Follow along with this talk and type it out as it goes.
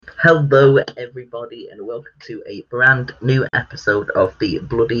Hello, everybody, and welcome to a brand new episode of the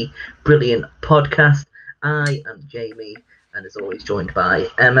Bloody Brilliant podcast. I am Jamie, and as always, joined by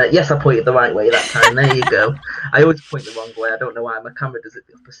Emma. Yes, I pointed the right way that time. There you go. I always point the wrong way. I don't know why. My camera does it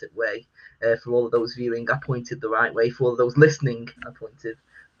the opposite way. For all of those viewing, I pointed the right way. For all of those listening, I pointed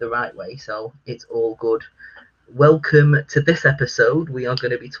the right way. So it's all good. Welcome to this episode. We are going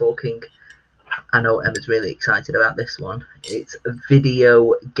to be talking. I know Emma's really excited about this one. It's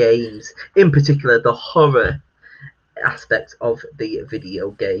video games, in particular the horror aspect of the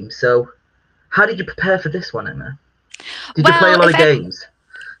video game. So, how did you prepare for this one, Emma? Did you play a lot of games?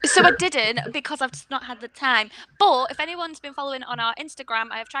 So I didn't because I've just not had the time. But if anyone's been following on our Instagram,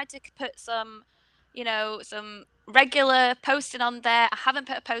 I have tried to put some regular posting on there. I haven't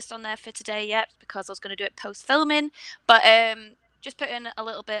put a post on there for today yet because I was going to do it post filming. But just put in a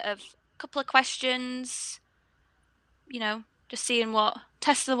little bit of couple of questions. Just seeing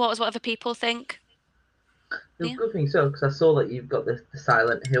testing the waters, what other people think. It's a good thing so, because I saw that you've got the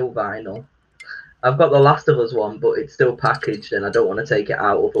Silent Hill vinyl. I've got the Last of Us one, but it's still packaged, and I don't want to take it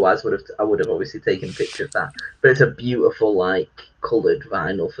out. Otherwise, I would have obviously taken a picture of that. But it's a beautiful, coloured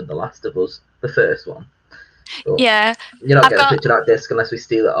vinyl for the Last of Us, the first one. But yeah, you're not getting a picture of that disc unless we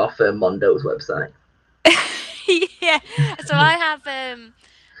steal it off Mondo's website. Yeah, so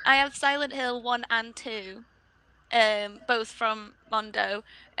I have Silent Hill 1 and 2. Both from Mondo,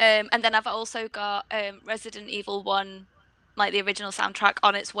 and then I've also got Resident Evil 1, like the original soundtrack,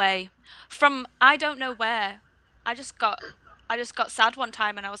 on its way from I don't know where. I just got sad one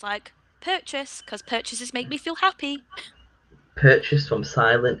time and I was like, purchase, because purchases make me feel happy. Purchase from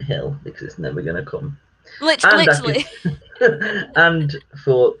Silent Hill because it's never going to come. Literally. And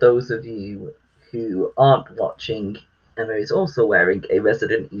for those of you who aren't watching, Emma is also wearing a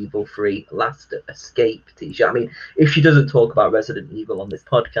Resident Evil 3 Last Escape t-shirt. I mean, if she doesn't talk about Resident Evil on this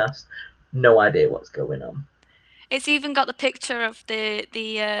podcast, no idea what's going on. It's even got the picture of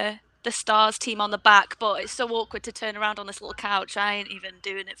the Stars team on the back, but it's so awkward to turn around on this little couch. I ain't even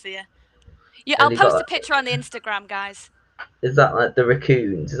doing it for you. Yeah, I'll post a picture on the Instagram, guys. Is that like the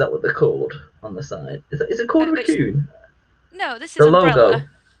raccoons? Is that what they're called on the side? Is it called raccoon? No, this is the umbrella. Logo.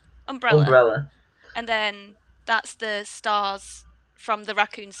 Umbrella. And then that's the stars from the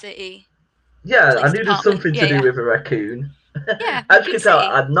Raccoon City. Yeah, I knew there's something to do with a raccoon. Yeah, as you can tell,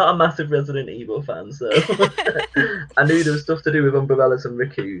 I'm not a massive Resident Evil fan, so I knew there was stuff to do with umbrellas and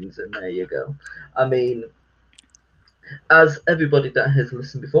raccoons, and there you go. I mean, as everybody that has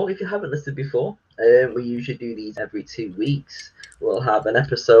listened before, if you haven't listened before, we usually do these every 2 weeks. We'll have an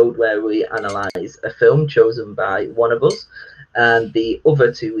episode where we analyse a film chosen by one of us, and the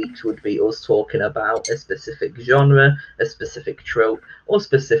other 2 weeks would be us talking about a specific genre, a specific trope, or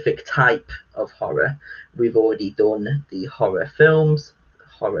specific type of horror. We've already done the horror films,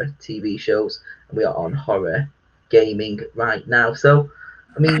 horror TV shows, and we are on horror gaming right now. So,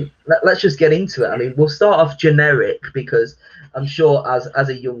 I mean, let's just get into it. I mean, we'll start off generic because I'm sure as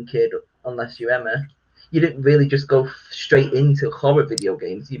a young kid, unless you're Emma, you didn't really just go straight into horror video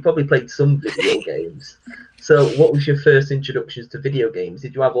games. You probably played some video games. So what was your first introductions to video games?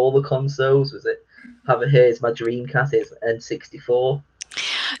 Did you have all the consoles? Was it have a here's my Dreamcast, here's N64?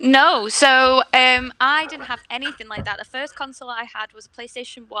 No, so I didn't have anything like that. The first console I had was a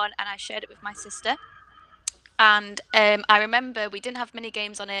PlayStation 1 and I shared it with my sister. And I remember we didn't have mini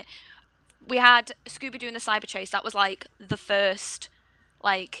games on it. We had Scooby-Doo and the Cyber Chase. That was like the first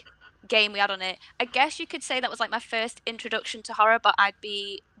game we had on it. I guess you could say that was like my first introduction to horror, but that'd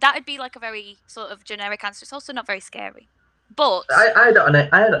be like a very sort of generic answer. It's also not very scary. But I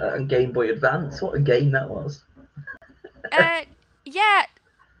had it on Game Boy Advance. What a game that was. Yeah,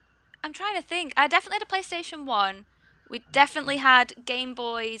 I'm trying to think. I definitely had a PlayStation 1. We definitely had Game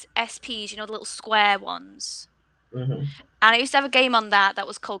Boys SPs, the little square ones. Mm-hmm. And I used to have a game on that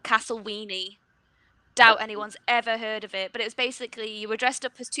was called Castle Weenie. Doubt anyone's ever heard of it, but it was basically you were dressed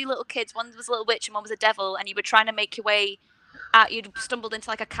up as two little kids. One was a little witch and one was a devil, and you were trying to make your way out. You'd stumbled into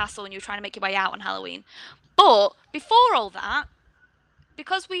like a castle and you were trying to make your way out on Halloween. But before all that,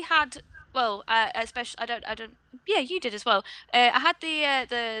 because we had, especially I don't. Yeah, you did as well. I had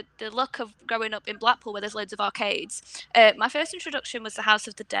the luck of growing up in Blackpool where there's loads of arcades. My first introduction was the House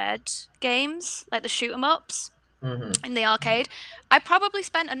of the Dead games, like the shoot 'em ups. Mm-hmm. In the arcade. I probably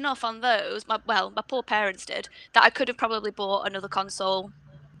spent enough on those, my poor parents did, that I could have probably bought another console.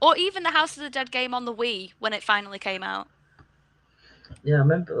 Or even the House of the Dead game on the Wii when it finally came out. Yeah, I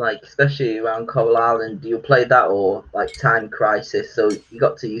remember, especially around Coral Island, you played that or, Time Crisis, so you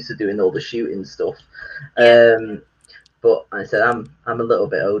got too used to doing all the shooting stuff. Yeah. But I said, I'm a little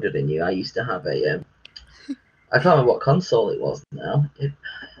bit older than you. I used to have I can't remember what console it was now.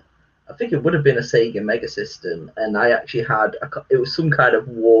 think it would have been a Sega Mega System, and I actually had it was some kind of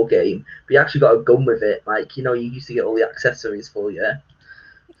war game, but you actually got a gun with it. Like, you used to get all the accessories for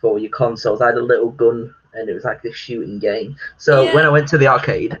your consoles. I had a little gun, and it was like this shooting game. So when I went to the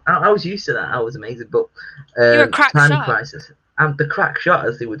arcade, I was used to that. I was amazing. But You're a crack Time shot. Crisis, I'm the crack shot,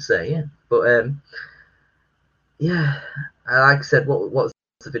 as they would say. Yeah, but yeah, like I said, what was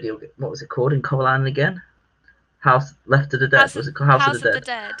the video? What was it called in Coraline again? House Left of the Dead. Was it called House of the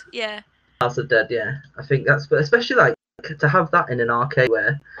Dead? Yeah. House of Dead. Yeah, I think that's. But especially like to have that in an arcade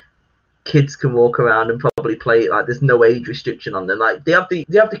where kids can walk around and probably play it, like there's no age restriction on them. Like they have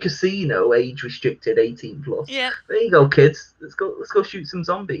the casino age restricted 18 plus. Yeah. There you go, kids. Let's go shoot some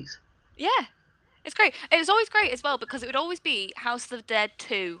zombies. Yeah. It's great. It was always great as well because it would always be House of the Dead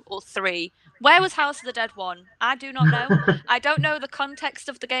 2 or 3. Where was House of the Dead 1? I do not know. I don't know the context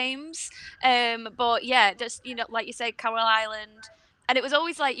of the games. But yeah, just, like you say, Coral Island. And it was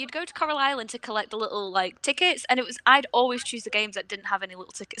always like you'd go to Coral Island to collect the little like tickets, and I'd always choose the games that didn't have any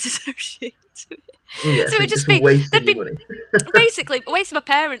little tickets associated to it. Yeah, so it would just be money. basically wasting my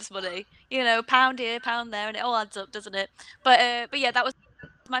parents' money. Pound here, pound there, and it all adds up, doesn't it? But yeah, that was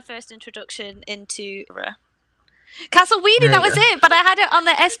my first introduction into Castle Weenie. That was it, but I had it on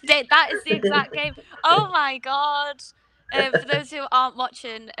the SD. That is the exact game. Oh my god. For those who aren't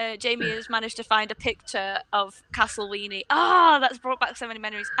watching, Jamie has managed to find a picture of Castle Weenie. That's brought back so many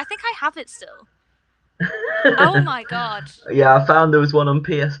memories. I think I have it still. Oh my god. Yeah, I found there was one on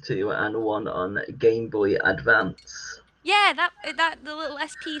PS2 and one on Game Boy Advance. Yeah, that the little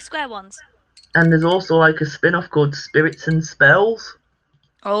SP square ones. And there's also like a spin-off called Spirits and Spells.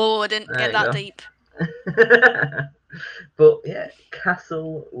 Oh, I didn't get that deep. But yeah,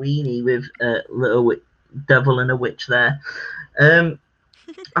 Castle Weenie with a little devil and a witch there.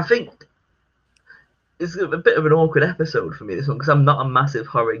 I think it's a bit of an awkward episode for me, this one, because I'm not a massive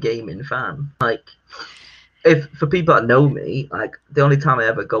horror gaming fan. Like, if for people that know me, like the only time I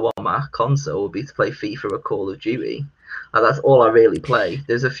ever go on my console would be to play FIFA or Call of Duty. Like, that's all I really play.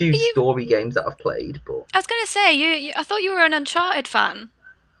 There's a few story games that I've played, but I was gonna say I thought you were an Uncharted fan.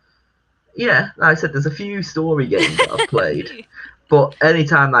 Yeah, like I said, there's a few story games that I've played. But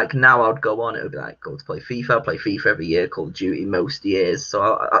anytime, like now, I'd go on, it would be like, go to play FIFA. I play FIFA every year, Call of Duty most years.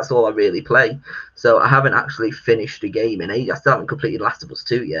 So that's all I really play. So I haven't actually finised a game in ages. I still haven't completed Last of Us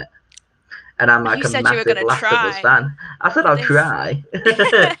 2 yet. And I'm like a massive Last of Us fan. I said I'll try.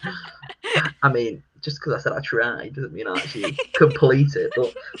 I mean, just because I said I tried doesn't mean I actually complete it.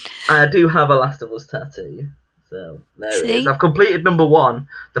 But I do have a Last of Us tattoo. So there it is. I've completed number 1.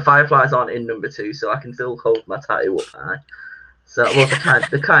 The fireflies aren't in number 2, so I can still hold my tattoo up high. So well,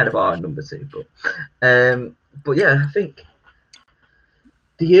 they kind of are in number 2, but yeah, I think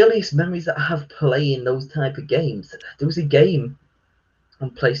the earliest memories that I have playing those type of games, there was a game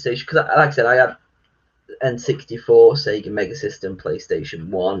on PlayStation, because like I said, I had N64, Sega Mega System, PlayStation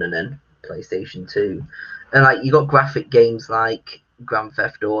 1, and then PlayStation 2, and like you got graphic games like Grand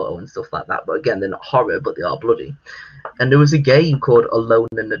Theft Auto and stuff like that, but again, they're not horror, but they are bloody. And there was a game called Alone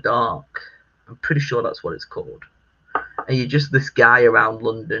in the Dark. I'm pretty sure that's what it's called. And you're just this guy around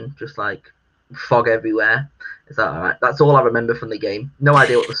London, just like fog everywhere. Is that alright? That's all I remember from the game. No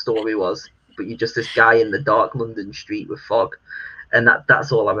idea what the story was, but you're just this guy in the dark London street with fog, and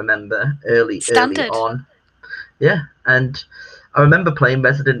that's all I remember early on. Yeah, and I remember playing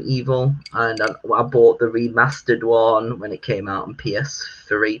Resident Evil, and I bought the remastered one when it came out on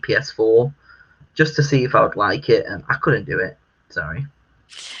PS3, PS4, just to see if I would like it, and I couldn't do it. Sorry.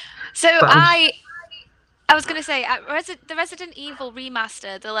 So I was gonna say the Resident Evil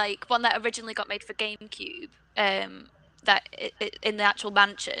remaster, the like one that originally got made for GameCube, that in the actual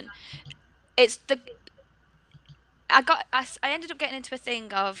mansion. It's the I ended up getting into a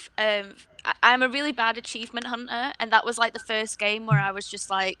thing of I'm a really bad achievement hunter, and that was like the first game where I was just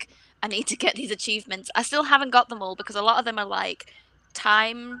like, I need to get these achievements. I still haven't got them all because a lot of them are like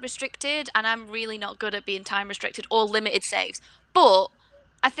time restricted, and I'm really not good at being time restricted or limited saves. But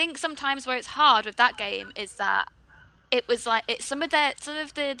I think sometimes where it's hard with that game is that it was like some of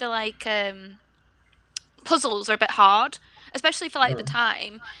the like puzzles are a bit hard, especially for like the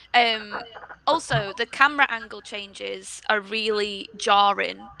time. Also, the camera angle changes are really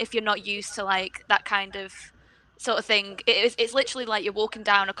jarring if you're not used to like that kind of sort of thing. It's literally like you're walking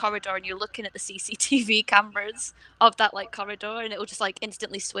down a corridor and you're looking at the CCTV cameras of that like corridor, and it will just like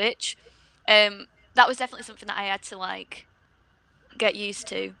instantly switch. That was definitely something that I had to like get used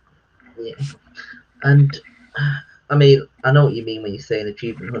to. Yeah, and I mean, I know what you mean when you're saying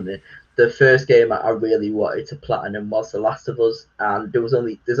achievement hunting. The first game I really wanted to platinum was The Last of Us, and there's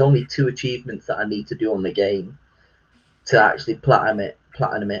only 2 achievements that I need to do on the game to actually platinum it.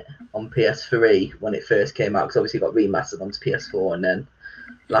 platinum it on PS3 when it first came out, because obviously it got remastered onto PS4, and then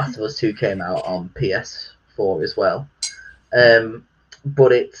Last of Us 2 came out on PS4 as well.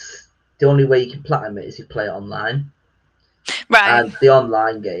 But it's the only way you can platinum it is you play it online. Right. And the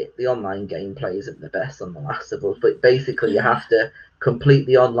online gameplay isn't the best on The Last of Us, but basically you have to complete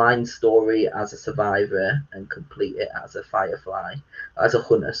the online story as a survivor and complete it as a hunter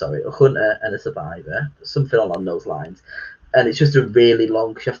and a survivor, something along those lines. And it's just a really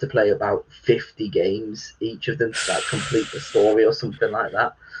long. You have to play about 50 games each of them to complete the story or something like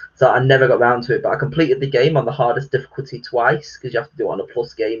that. So I never got round to it, but I completed the game on the hardest difficulty twice because you have to do it on a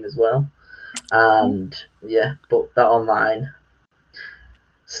plus game as well. And yeah, but that online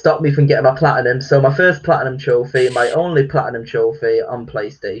stopped me from getting my platinum. So my first platinum trophy, my only platinum trophy on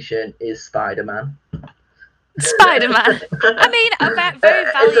PlayStation is Spider-Man. Spider-Man. I mean, a very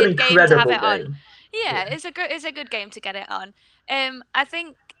valiant game to have it on. Yeah, it's a good game to get it on. I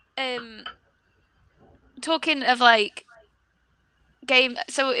think talking of like game,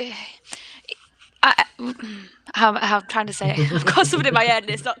 so how I'm trying to say it. I've got something in my head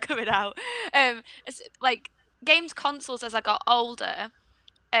and it's not coming out. It's like games consoles as I got older.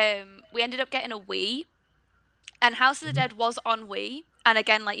 We ended up getting a Wii, and House of the Dead was on Wii. And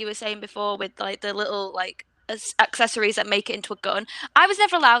again, like you were saying before, with like the little like accessories that make it into a gun. I was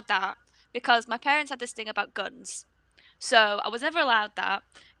never allowed that because my parents had this thing about guns, so I was never allowed that.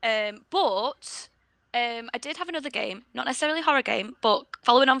 But I did have another game, not necessarily a horror game, but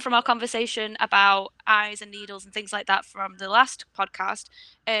following on from our conversation about eyes and needles and things like that from the last podcast,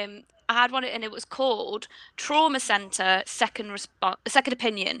 I had one and it was called Trauma Center Second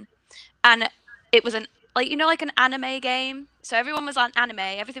Opinion, and it was an like an anime game. So everyone was on anime,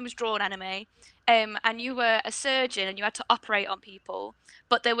 everything was drawn anime, and you were a surgeon and you had to operate on people,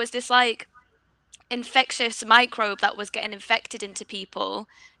 but there was this like infectious microbe that was getting infected into people,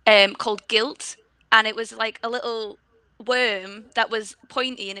 called guilt, and it was like a little worm that was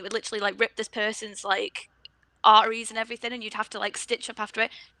pointy and it would literally like rip this person's like arteries and everything, and you'd have to like stitch up after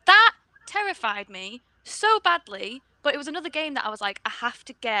it. That terrified me so badly, but it was another game that I was like, I have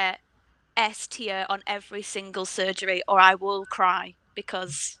to get S tier on every single surgery or I will cry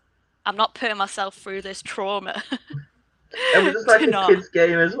because I'm not putting myself through this trauma. It was just like a kids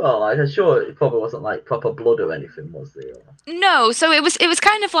game as well. Like I'm sure it probably wasn't like proper blood or anything, was there? No, so it was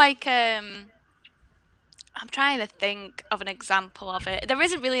kind of like I'm trying to think of an example of it. There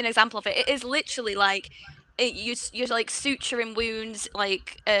isn't really an example of it. It is literally like you're like suturing wounds,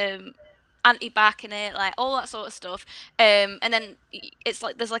 like anti-bac in it, like all that sort of stuff. And then it's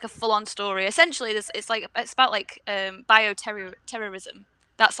like there's like a full-on story. Essentially, it's about like bioterrorism.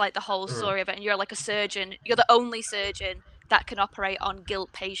 That's like the whole story of it. And you're like a surgeon. You're the only surgeon that can operate on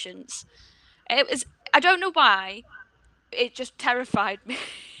guilt patients. I don't know why. It just terrified me.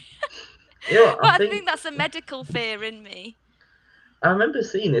 Yeah, I think that's a medical fear in me. I remember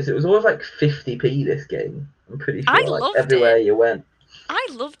seeing this. It was always like 50p this game. I'm pretty sure. I like loved everywhere it. you went. I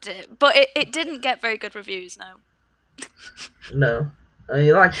loved it, but it didn't get very good reviews. No. No, I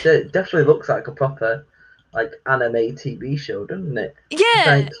mean, like I said, it definitely looks like a proper like anime TV show, doesn't it? Yeah.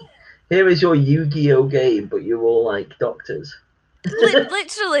 Like, here is your Yu-Gi-Oh game, but you're all like doctors.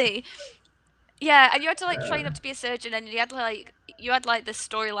 Literally. Yeah, and you had to like train up to be a surgeon, and you had this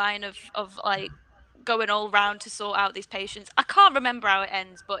storyline of like going all around to sort out these patients. I can't remember how it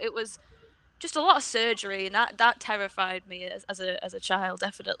ends, but it was just a lot of surgery, and that terrified me as a child,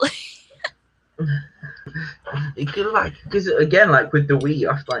 definitely. It could because again, like with the Wii, you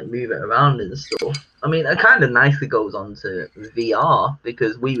have to like move it around and stuff. I mean, it kind of nicely goes on to VR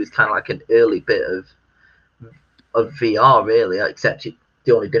because Wii was kind of like an early bit of VR, really. Except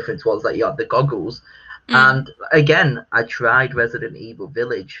the only difference was that you had the goggles. And again, I tried Resident Evil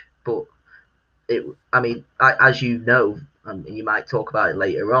Village, but as you know, and you might talk about it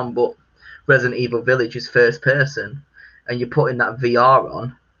later on, but Resident Evil Village is first person, and you're putting that VR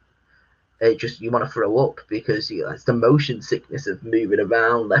on. You want to throw up because it's the motion sickness of moving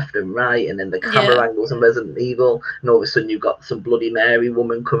around left and right, and then the camera angles on Resident Evil, and all of a sudden you've got some Bloody Mary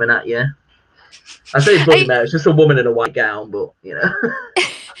woman coming at you. I say Bloody Mary, it's just a woman in a white gown, but you know.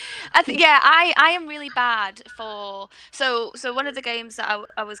 I am really bad for so one of the games that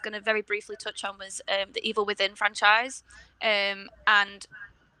I was going to very briefly touch on was the Evil Within franchise, and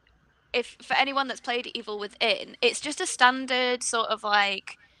if for anyone that's played Evil Within, it's just a standard sort of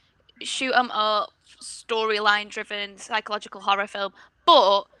like shoot 'em up, storyline driven psychological horror film,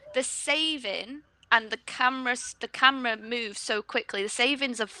 but the saving and the camera moves so quickly. The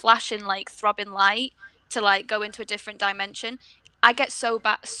savings of flashing like throbbing light to like go into a different dimension. I get so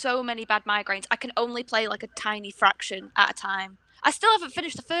many bad migraines. I can only play like a tiny fraction at a time. I still haven't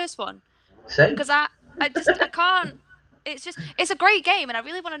finished the first one Same. because I can't. It's a great game, and I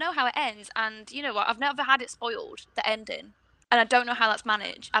really want to know how it ends. And you know what? I've never had it spoiled, the ending, and I don't know how that's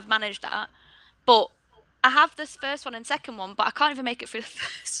managed. I've managed that, but I have this first one and second one, but I can't even make it through the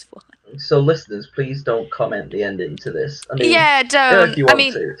first one. So listeners, please don't comment the ending to this. I mean, Yeah, if don't. you want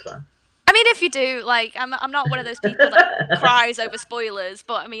to, it's fine. I mean, if you do, like, I'm not one of those people that cries over spoilers,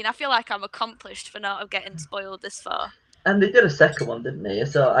 but I mean, I feel like I'm accomplished for not getting spoiled this far. And they did a second one, didn't they?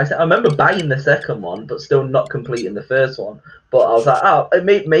 So I remember buying the second one, but still not completing the first one. But I was like, oh,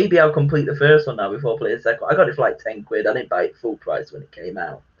 maybe I'll complete the first one now before I play the second one. I got it for like 10 quid. I didn't buy it full price when it came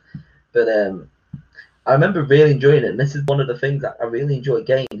out. But I remember really enjoying it. And this is one of the things that I really enjoy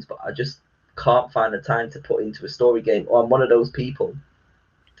games, but I just can't find the time to put into a story game. Or I'm one of those people.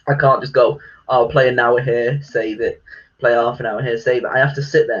 I can't just go, I'll play an hour here, save it, play half an hour here, save it. I have to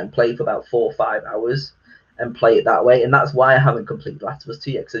sit there and play for about 4 or 5 hours and play it that way. And that's why I haven't completed Last of Us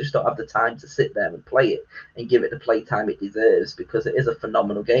 2 yet, because I just don't have the time to sit there and play it and give it the playtime it deserves, because it is a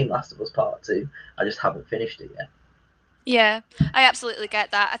phenomenal game, Last of Us Part 2. I just haven't finished it yet. Yeah, I absolutely get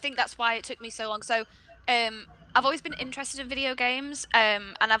that. I think that's why it took me so long. So, I've always been interested in video games,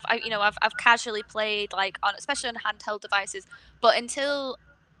 and I've casually played like on, especially on handheld devices, but until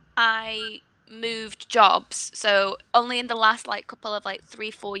I moved jobs, so only in the last like couple of like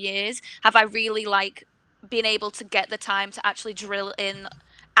 3-4 years have I really like been able to get the time to actually drill in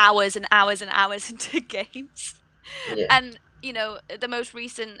hours and hours and hours into games. Yeah. And you know, the most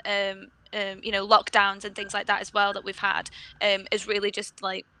recent lockdowns and things like that as well that we've had is really just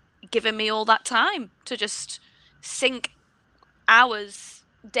like given me all that time to just sink hours,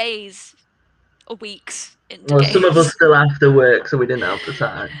 days, or weeks into Well, games. some of us still have to work, so we didn't have the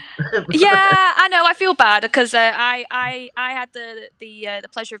time. Yeah, I know. I feel bad because I had the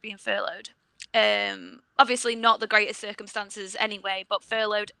pleasure of being furloughed. Obviously not the greatest circumstances anyway, but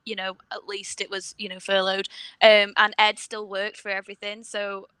furloughed. You know, at least it was furloughed. And Ed still worked for everything,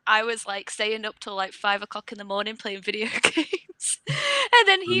 so I was like staying up till like 5 o'clock in the morning playing video games, and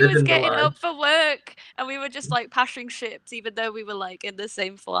then he was Living the getting life. up for work, and we were just like passing ships, even though we were like in the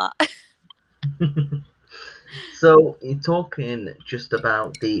same flat. So you're talking just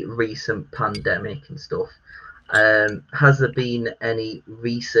about the recent pandemic and stuff. Has there been any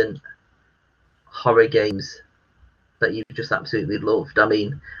recent horror games that you've just absolutely loved? I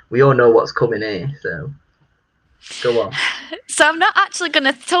mean, we all know what's coming here, so go on. So I'm not actually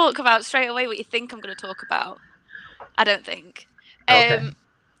going to talk about straight away what you think I'm going to talk about. I don't think. Okay.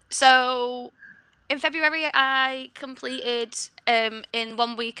 So in February, I completed in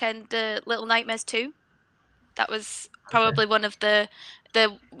one weekend the Little Nightmares 2. That was probably one of the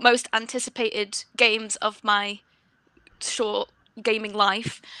most anticipated games of my short gaming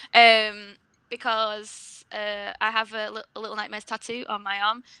life, because I have a Little Nightmares tattoo on my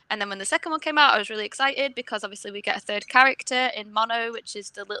arm. And then when the second one came out, I was really excited because obviously we get a third character in Mono, which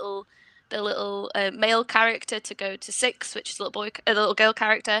is the little male character to go to 6, which is a little girl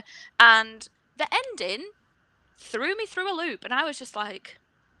character. And the ending threw me through a loop, and I was just like,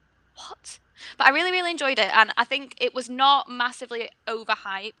 what? But I really, really enjoyed it, and I think it was not massively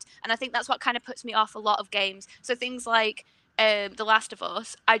overhyped, and I think that's what kind of puts me off a lot of games. So things like The Last of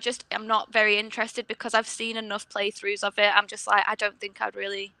Us, I just am not very interested because I've seen enough playthroughs of it. I'm just like, I don't think I'd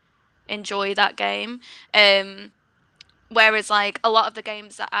really enjoy that game. Whereas like a lot of the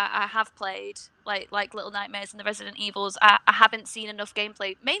games that I have played, like Little Nightmares and the Resident Evils, I haven't seen enough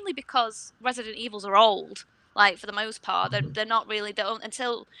gameplay, mainly because Resident Evils are old. Like for the most part, they're not really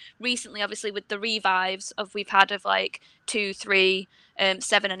until recently. Obviously, with the revives we've had of like 2, 3,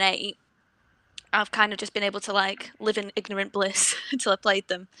 7, and 8, I've kind of just been able to like live in ignorant bliss until I played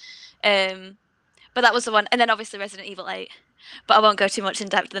them. But that was the one, and then obviously Resident Evil 8. But I won't go too much in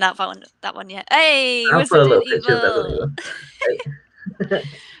depth in that one yet. Hey, I'll put a little Resident picture of Evil. Evil.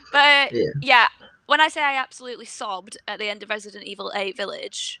 But Yeah. yeah, when I say I absolutely sobbed at the end of Resident Evil 8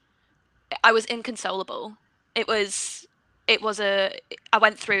 Village, I was inconsolable. I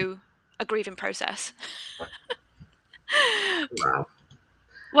went through a grieving process. Wow.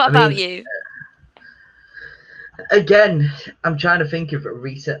 What about you? Again, I'm trying to think of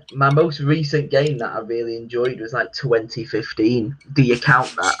my most recent game that I really enjoyed was like 2015. Do you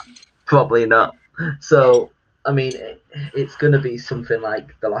count that? Probably not. So, I mean, it's going to be something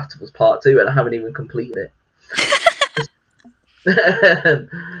like The Last of Us Part 2, and I haven't even completed it.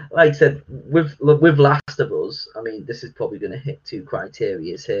 Like I said, with Last of Us, I mean, this is probably going to hit 2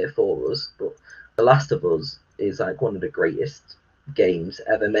 criteria here for us, but The Last of Us is like one of the greatest games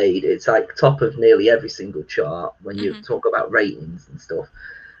ever made. It's like top of nearly every single chart when you talk about ratings and stuff,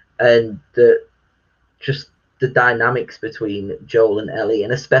 and just the dynamics between Joel and Ellie,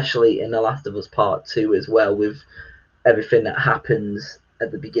 and especially in The Last of Us Part 2 as well, with everything that happens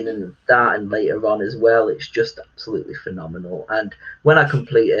at the beginning of that and later on as well. It's just absolutely phenomenal. And when I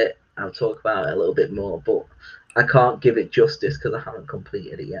complete it, I'll talk about it a little bit more, but I can't give it justice because I haven't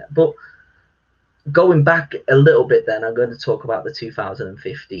completed it yet. But going back a little bit then, I'm going to talk about the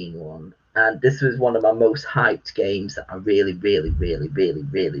 2015 one. And this was one of my most hyped games that I really, really, really, really,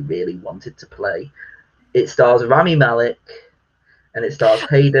 really, really wanted to play. It stars Rami Malek, and it stars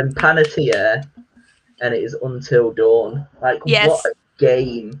Hayden Panettiere, and it is Until Dawn. Like, Yes. what a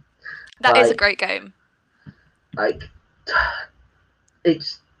game. That is a great game. Like,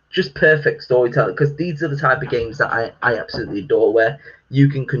 it's just perfect storytelling, because these are the type of games that I absolutely adore, where you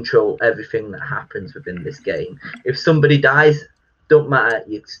can control everything that happens within this game. If somebody dies, don't matter,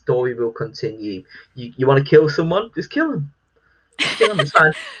 your story will continue. You want to kill someone, just kill them. Just kill them, it's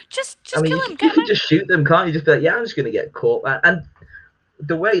fine. just I mean, kill them. You can just shoot them, can't you? Just be like, yeah, I'm just going to get caught. And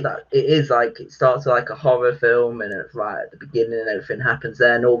the way that it is, like, it starts like a horror film, and it's right at the beginning and everything happens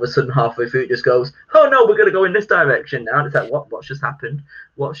there, and all of a sudden halfway through it just goes, oh no, we're going to go in this direction now. And it's like, what's just happened?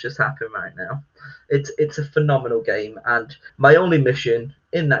 What's just happened right now? It's a phenomenal game, and my only mission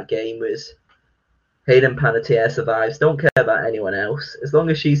in that game was Hayden Panettiere survives. Don't care about anyone else. As long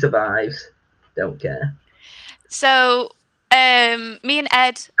as she survives, don't care. So, me and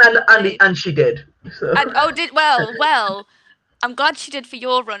Ed... And she did. So. Well, I'm glad she did for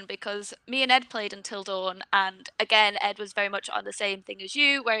your run, because me and Ed played Until Dawn, and again, Ed was very much on the same thing as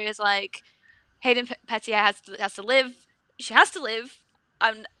you, where he was like, Hayden Panettiere has to live. She has to live.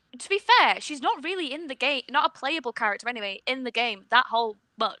 And to be fair, she's not really in the game, not a playable character anyway, in the game that whole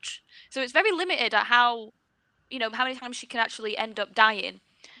much. So it's very limited at how many times she can actually end up dying.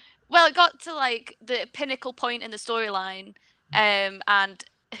 Well, it got to like the pinnacle point in the storyline, and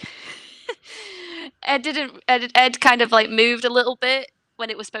Ed kind of like moved a little bit when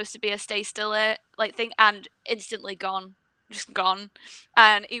it was supposed to be a stay still like thing, and instantly gone. Just gone,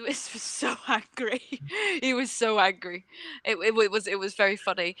 and he was so angry. He was so angry. It was very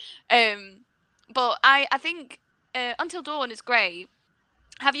funny. But I think Until Dawn is great.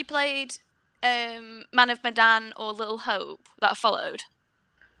 Have you played Man of Medan or Little Hope that followed?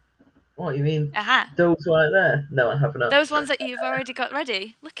 What, you mean those right there? No, I haven't. Those ones that you've already got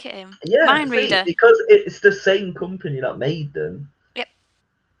ready. Look at him. Yeah, Mind reader. Because it's the same company that made them. Yep.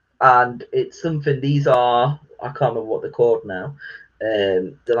 And it's something. These are, I can't remember what they're called now.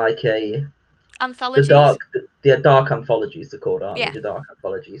 They're like anthologies. The dark anthologies. They're called, aren't they? The dark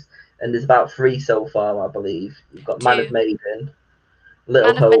anthologies. And there's about 3 so far, I believe. You've got 2. Man of Maiden,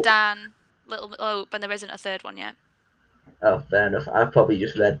 Little Man Hope. of Medan, Little Hope, and there isn't a third one yet. Oh, fair enough. I've probably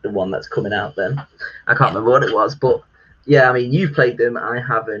just read the one that's coming out then. I can't remember what it was, but yeah, I mean, you've played them, I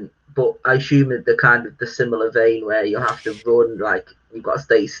haven't, but I assume that they're kind of the similar vein where you have to run, like, you've got to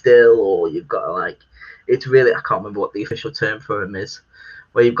stay still, or you've got to, like, it's really, I can't remember what the official term for them is,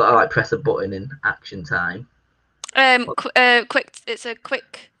 where you've got to, like, press a button in action time. It's a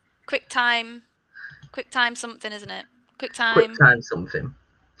quick time something, isn't it? Quick time something.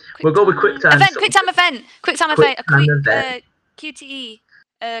 We'll go with QuickTime event. Quick time event. A quick QTE.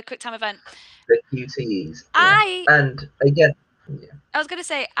 Quick time event. The QTEs. Yeah. And again, yeah. I was gonna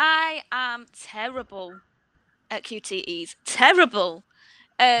say I am terrible at QTEs. Terrible.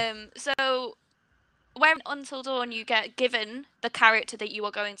 So when Until Dawn you get given the character that you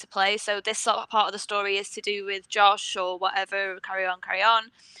are going to play. So this sort of part of the story is to do with Josh or whatever. Carry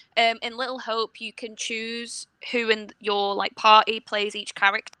on. In Little Hope, you can choose who in your like party plays each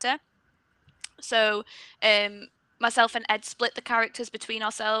character. So, myself and Ed split the characters between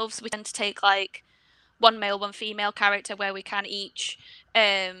ourselves. We tend to take like 1 male, 1 female character, where we can each,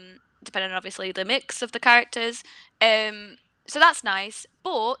 depending on obviously the mix of the characters. So that's nice.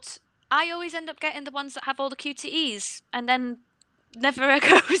 But I always end up getting the ones that have all the QTEs, and then never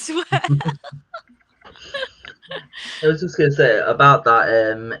goes well. I was just going to say about that,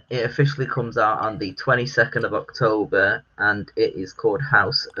 it officially comes out on the 22nd of October, and it is called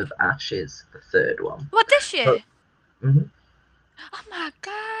House of Ashes, the 3rd one. What, this year? Mm-hmm. Oh my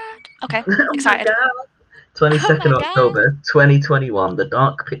god. Okay, excited. 22nd October 2021, the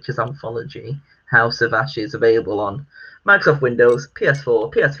Dark Pictures Anthology, House of Ashes, available on Microsoft Windows,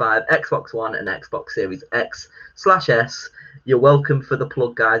 PS4, PS5, Xbox One, and Xbox Series X/S. You're welcome for the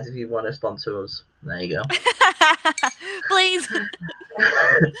plug, guys, if you want to sponsor us. There you go. Please.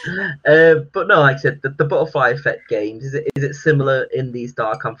 But no, like I said, the butterfly effect games, is it similar in these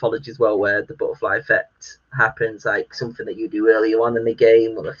dark anthologies as well, where the butterfly effect happens, like something that you do earlier on in the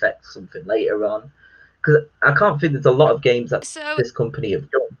game will affect something later on? Because I can't think there's a lot of games that this company have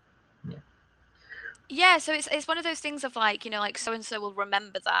done. Yeah, so it's one of those things of like, like so and so will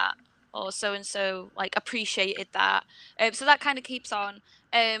remember that, or so and so like appreciated that. So that kind of keeps on.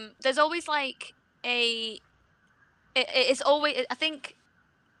 There's always like a it's always, I think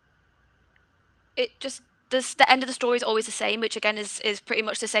it just the end of the story is always the same, which again is pretty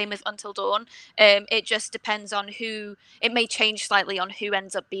much the same as Until Dawn. It just depends on who. It may change slightly on who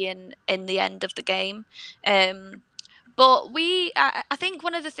ends up being in the end of the game. But I think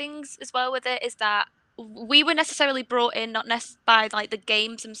one of the things as well with it is that we were necessarily brought in not by like the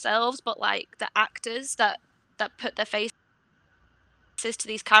games themselves, but like the actors that put their faces to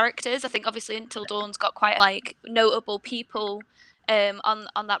these characters. I think obviously Until Dawn's got quite like notable people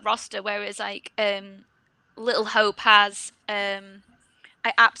on that roster, whereas like Little Hope has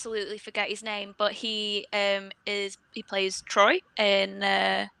I absolutely forget his name, but he plays Troy in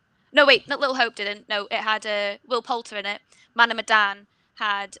no wait, not Little Hope didn't. No, it had Will Poulter in it. Mana Madan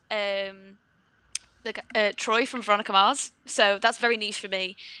had Troy from Veronica Mars, so that's very niche for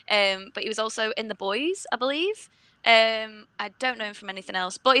me. But he was also in The Boys, I believe. I don't know him from anything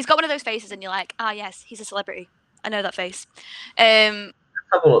else, but he's got one of those faces, and you're like, ah, yes, he's a celebrity. I know that face. Let's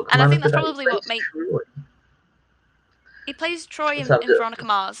have a look. And I Man think of the that's Day probably what plays makes Troy. he plays Troy Let's have in a- Veronica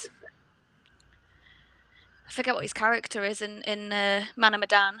Mars. I forget what his character is in Man of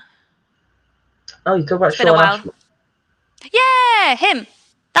Medan. Oh, you talk about It's been a Sean while. Ashmore. Yeah, him.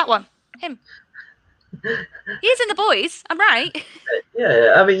 That one. Him. He's in The Boys. I'm right.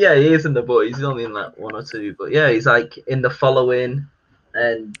 Yeah, I mean, yeah, he is in The Boys. He's only in like one or two, but yeah, he's like in The Following,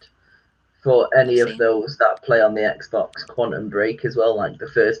 and for any of those that play on the Xbox, Quantum Break as well, like the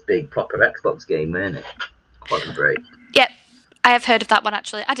first big proper Xbox game, isn't it? Quantum Break. Yep, I have heard of that one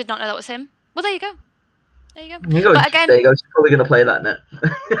actually. I did not know that was him. Well, there you go. There you go. You go, But again, there you go. She's probably gonna play that now.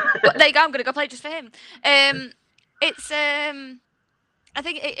 but there you go. I'm gonna go play just for him. It's I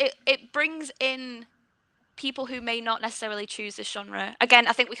think it brings in people who may not necessarily choose this genre. Again,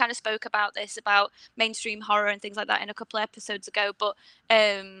 I think we kind of spoke about this about mainstream horror and things like that in a couple of episodes ago, but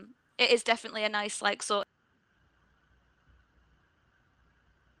it is definitely a nice like sort.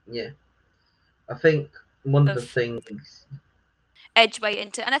 Yeah, I think one of the things edgeway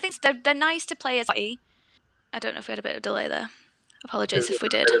into, and I think they're nice to play as. I don't know if we had a bit of delay there. Apologies if we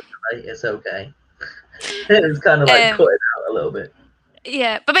did. It's okay. It's kind of like cut it out a little bit.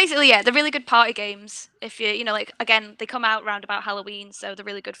 Yeah, but basically, yeah, they're really good party games. If you know, like again, they come out around about Halloween, so they're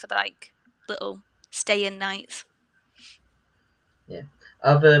really good for like little stay-in nights. Yeah,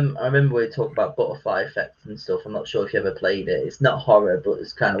 I remember we talked about Butterfly Effect and stuff. I'm not sure if you ever played it. It's not horror, but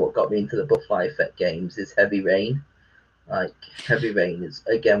it's kind of what got me into the Butterfly Effect games. Is Heavy Rain. Like Heavy Rain is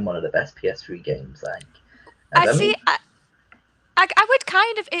again one of the best PS3 games. Like I see. I would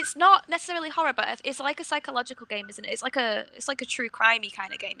kind of. It's not necessarily horror, but it's like a psychological game, isn't it? It's like a true crimey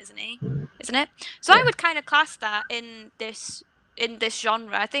kind of game, isn't it? Isn't it? So I would kind of class that in this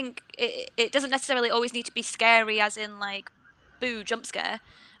genre. I think it doesn't necessarily always need to be scary, as in like, boo, jump scare.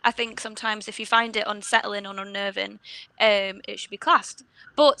 I think sometimes if you find it unsettling or unnerving, it should be classed.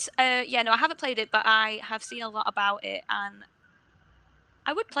 But yeah, no, I haven't played it, but I have seen a lot about it, and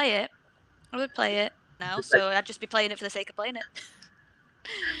I would play it. I would play it now, so I'd just be playing it for the sake of playing it.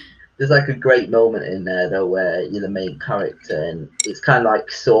 There's like a great moment in there though where you're the main character, and it's kind of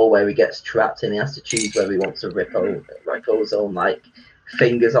like Saw where he gets trapped and he has to choose whether he wants to rip his own like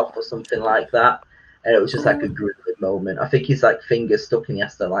fingers off or something like that. And it was just like a good moment. I think he's like fingers stuck and he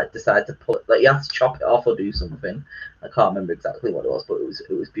has to like decide to put like he has to chop it off or do something. I can't remember exactly what it was, but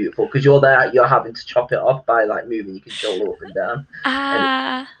it was beautiful because you're having to chop it off by like moving your controller up and down.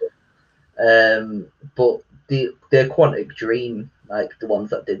 But the Quantic Dream, like the ones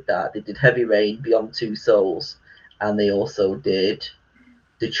that did that, they did Heavy Rain, Beyond Two Souls, and they also did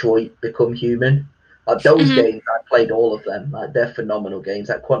Detroit Become Human. Like those games, I played all of them. Like they're phenomenal games.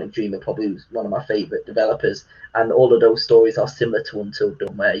 Like Quantic Dream are probably one of my favorite developers, and all of those stories are similar to Until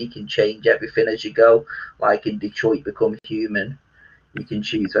Dawn, where you can change everything as you go. Like in Detroit Become Human, you can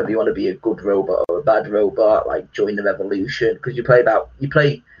choose whether you want to be a good robot or a bad robot. Like join the revolution, because you play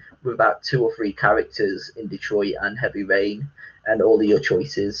with about 2 or 3 characters in Detroit and Heavy Rain, and all of your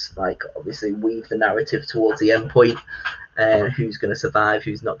choices like obviously weave the narrative towards the end point. Who's going to survive,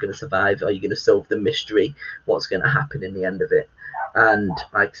 who's not going to survive, are you going to solve the mystery, what's going to happen in the end of it. And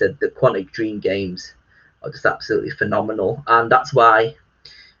like I said, the Quantic Dream games are just absolutely phenomenal, and that's why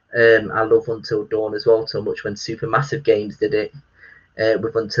I love Until Dawn as well so much. When Supermassive Games did it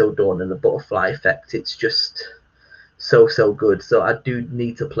with Until Dawn and the Butterfly Effect, it's just so good. So I do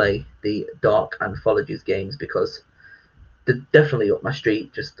need to play the Dark Anthologies games because they're definitely up my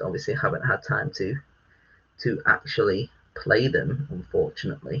street. Just obviously haven't had time to actually play them,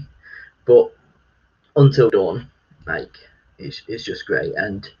 unfortunately. But Until Dawn, like, is just great.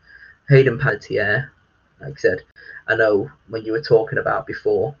 And Hayden Panettiere, like I said, I know when you were talking about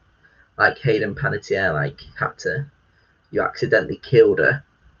before, like Hayden Panettiere, like you accidentally killed her,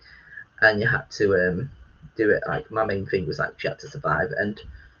 and you had to do it. Like my main thing was like she had to survive, and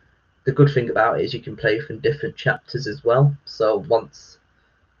the good thing about it is you can play from different chapters as well. So once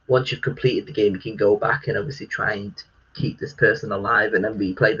you've completed the game, you can go back and obviously try and keep this person alive, and then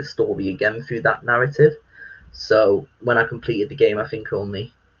replay the story again through that narrative. So when I completed the game, I think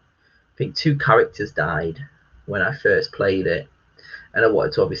two characters died when I first played it, and I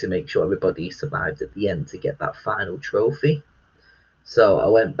wanted to obviously make sure everybody survived at the end to get that final trophy. So I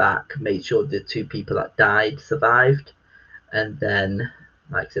went back, made sure the two people that died survived, and then,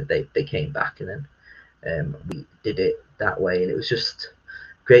 like I said, they came back, and then we did it that way, and it was just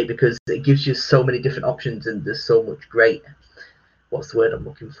great because it gives you so many different options, and there's so much great, what's the word I'm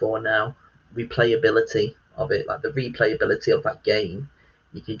looking for now, replayability of it, like the replayability of that game.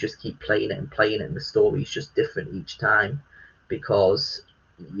 You can just keep playing it and playing it, and the story is just different each time because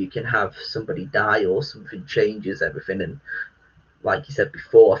you can have somebody die or something changes everything. And like you said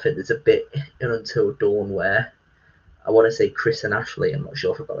before, I think there's a bit in Until Dawn where I want to say Chris and Ashley, I'm not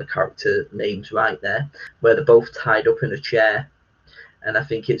sure if I've got the character names right there, where they're both tied up in a chair, and I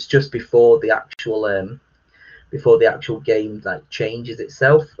think it's just before the actual game like changes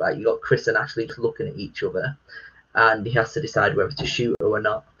itself. Like you got Chris and Ashley just looking at each other, and he has to decide whether to shoot her or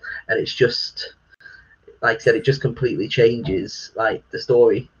not. And it's just, like I said, it just completely changes like the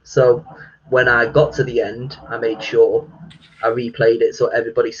story. So when I got to the end, I made sure I replayed it so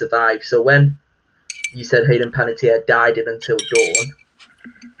everybody survived. So when you said Hayden Panettiere died in Until Dawn,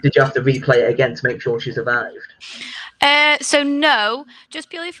 did you have to replay it again to make sure she survived? So no, just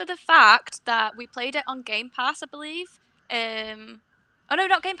purely for the fact that we played it on Game Pass, I believe. Oh no,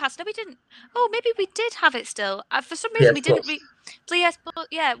 not Game Pass. No, we didn't. Oh, maybe we did have it still. For some reason, we didn't. Yes, but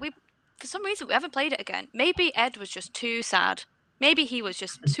yeah, for some reason we haven't played it again. Maybe Ed was just too sad. Maybe he was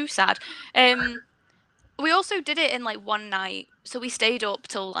just too sad. We also did it in like one night, so we stayed up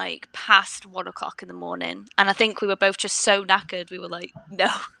till like past 1 o'clock in the morning, and I think we were both just so knackered. We were like, no.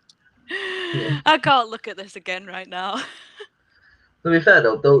 Yeah. I can't look at this again right now. To be fair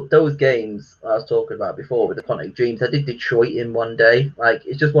though, those games I was talking about before with the Quantic Dreams, I did Detroit in one day. Like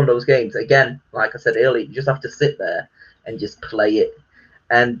it's just one of those games. Again, like I said earlier, you just have to sit there and just play it.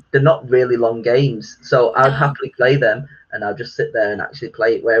 And they're not really long games, so I'd happily play them, and I'll just sit there and actually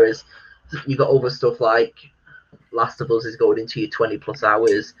play it. Whereas you got other stuff like Last of Us is going into your 20+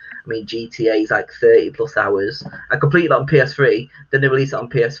 hours. I mean, GTA is like 30+ hours. I completed it on PS3, then they released it on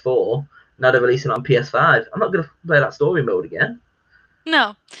PS4. Now they're releasing it on PS5. I'm not going to play that story mode again.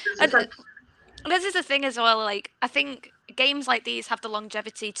 No. This is the thing as well. Like, I think games like these have the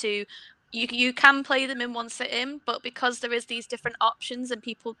longevity to you can play them in one sitting, but because there is these different options and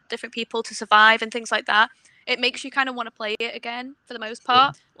different people to survive and things like that, it makes you kind of want to play it again for the most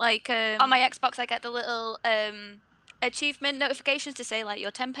part. Like on my Xbox, I get the little achievement notifications to say like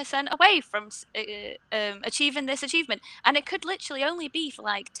you're 10% away from achieving this achievement, and it could literally only be for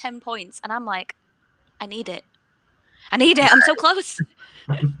like 10 points, and I'm like, I need it. I'm so close.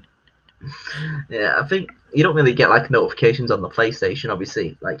 Yeah, I think you don't really get like notifications on the PlayStation.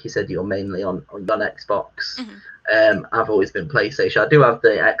 Obviously, like you said, you're mainly on Xbox. Mm-hmm. I've always been PlayStation. I do have the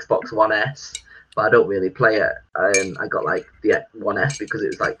Xbox One S, but I don't really play it. I got like the One S because it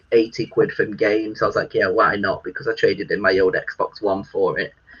was like 80 quid from games. So I was like, yeah, why not? Because I traded in my old Xbox One for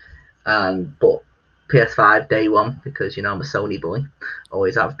it. But PS5 day one because you know I'm a Sony boy,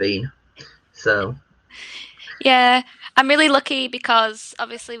 always have been. So yeah, I'm really lucky because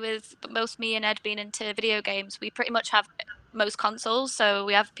obviously with both me and Ed being into video games, we pretty much have most consoles. So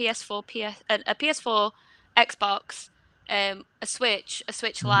we have PS4, a PS4, Xbox, a Switch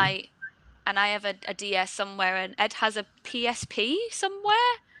Lite, and I have a DS somewhere, and Ed has a PSP somewhere.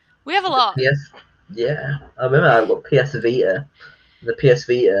 We have a lot. Yeah, I remember I've got PS Vita. The PS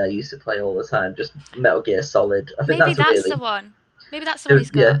Vita I used to play all the time, just Metal Gear Solid. I think Maybe that's the one. Maybe that's the one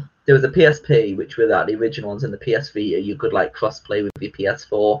he's got. Yeah, there was a PSP, which were the original ones, in the PS Vita. You could like cross play with your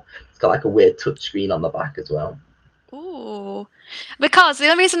PS4. It's got like a weird touch screen on the back as well. Ooh, because the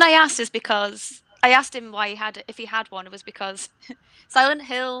only reason I asked is because I asked him why if he had one. It was because Silent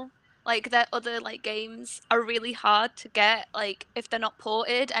Hill, like their other like games, are really hard to get. Like if they're not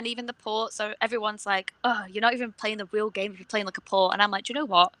ported, and even the ports, so everyone's like, "Oh, you're not even playing the real game if you're playing like a port." And I'm like, do you know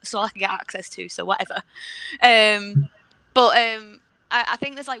what? It's all I can get access to, so whatever. But I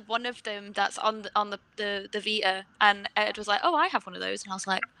think there's like one of them that's on the Vita, and Ed was like, "Oh, I have one of those," and I was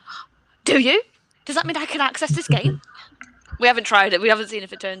like, "Do you? Does that mean I can access this game?" We haven't tried it. We haven't seen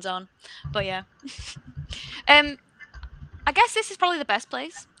if it turns on. But yeah. I guess this is probably the best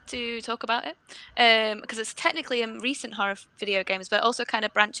place to talk about it, because it's technically in recent horror video games, but also kind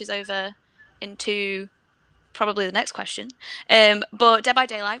of branches over into probably the next question. But Dead by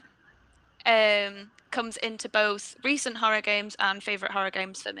Daylight comes into both recent horror games and favorite horror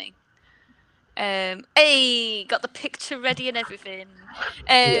games for me. Hey, got the picture ready and everything.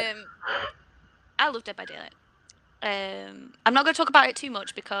 Yeah. I love Dead by Daylight. I'm not going to talk about it too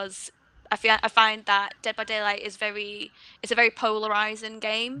much because I find that Dead by Daylight is it's a very polarizing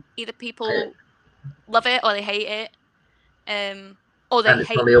game. Either people love it or they hate it, or they And it's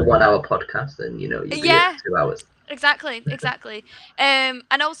hate. only a 1 hour podcast, and you'll be here Yeah, for 2 hours. exactly. And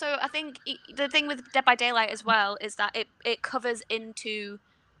also I think the thing with Dead by Daylight as well is that it covers into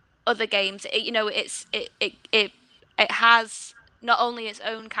other games. It has not only its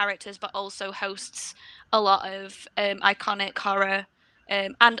own characters but also hosts a lot of iconic horror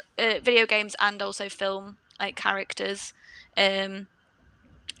and video games and also film like characters. And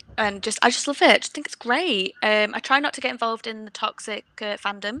I just love it. I just think it's great. I try not to get involved in the toxic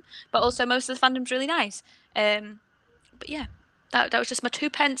fandom, but also most of the fandom's really nice. But yeah, that was just my 2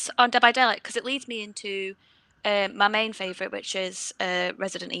 pence on Dead by Daylight because it leads me into my main favorite, which is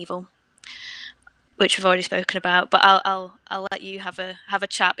Resident Evil, which we've already spoken about. But I'll let you have a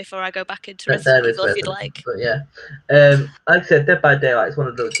chat before I go back into Resident Evil if you'd like. But yeah, like I said, Dead by Daylight is one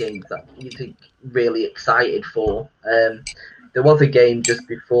of those games that you think really excited for. There was a game just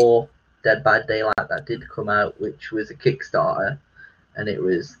before Dead by Daylight that did come out, which was a Kickstarter, and it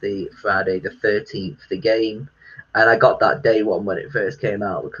was the Friday the 13th, the game. And I got that day one when it first came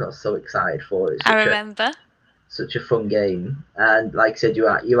out because I was so excited for it. I remember. Such a fun game. And like I said, you're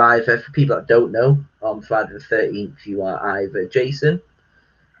either, for people that don't know, on Friday the 13th, you are either Jason,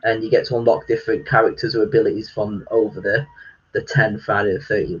 and you get to unlock different characters or abilities from over the 10 Friday the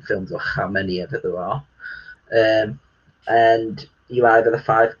 13th films, or how many ever there are. And you're either the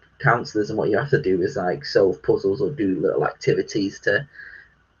 5 counselors, and what you have to do is like solve puzzles or do little activities to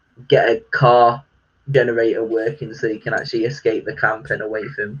get a car generator working so you can actually escape the camp and away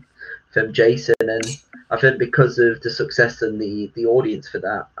from Jason. And I think because of the success and the audience for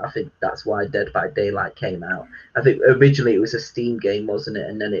that, I think that's why Dead by Daylight came out. I think originally it was a Steam game, wasn't it?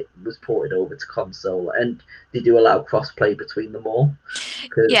 And then it was ported over to console, and they do allow cross-play between them all.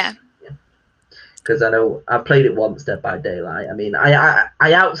 Yeah. Because I know I played it once, Dead by Daylight. I mean, I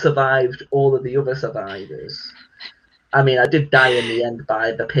out-survived all of the other survivors. I mean, I did die in the end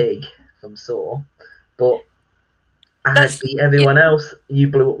by the pig from Saw, but I had beat everyone else. You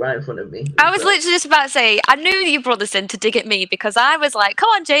blew up right in front of me. I was literally just about to say, I knew you brought this in to dig at me because I was like, come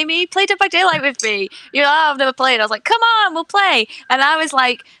on, Jamie, play Dead by Daylight with me. You're like, oh, I've never played. I was like, come on, we'll play. And I was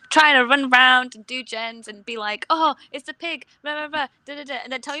like trying to run around and do gens and be like, oh, it's the pig, blah, blah, blah, da, da, da,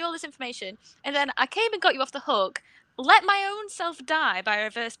 and then tell you all this information. And then I came and got you off the hook, let my own self die by a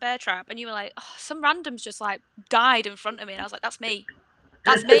reverse bear trap. And you were like, oh, some randoms just like died in front of me. And I was like, that's me.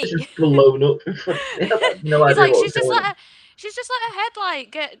 That's me. Just blown up in front of me. No idea like, what she's just let her head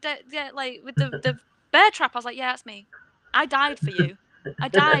like get like with the bear trap. I was like, yeah, that's me. I died for you. I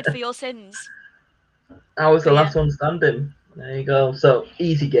died for your sins. I was the last one standing. There you go. So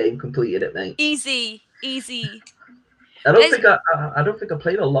easy game, completed it, mate. Easy. I don't think I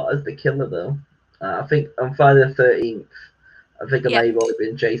played a lot as the killer though. I think on Friday the 13th, I think I may have only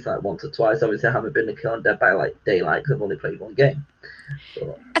been Jason like once or twice. Obviously, I haven't been a killer on Dead by Daylight because I've only played one game.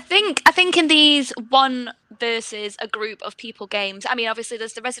 But I think in these one versus a group of people games, I mean, obviously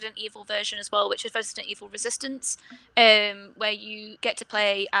there's the Resident Evil version as well, which is Resident Evil Resistance, where you get to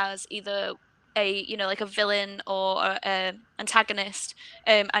play as either like a villain or a antagonist,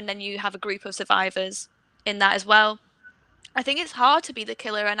 and then you have a group of survivors in that as well. I think it's hard to be the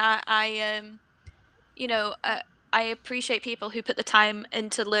killer, and I appreciate people who put the time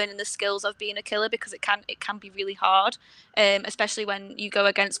into learning the skills of being a killer because it can be really hard, especially when you go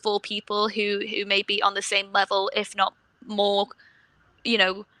against 4 people who may be on the same level, if not more,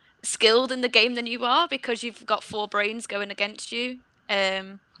 skilled in the game than you are because you've got 4 brains going against you.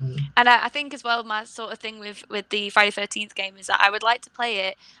 And I think as well, my sort of thing with the Friday 13th game is that I would like to play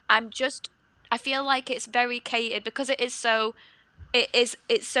it. I feel like it's very catered because it's so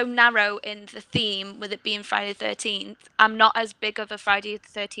narrow in the theme with it being Friday the 13th. I'm not as big of a Friday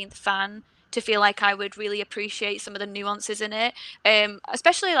the 13th fan to feel like I would really appreciate some of the nuances in it.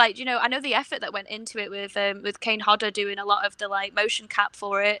 Especially like, I know the effort that went into it with Kane Hodder doing a lot of the like motion cap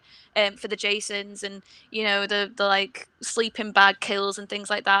for it, for the Jasons, and the like sleeping bag kills and things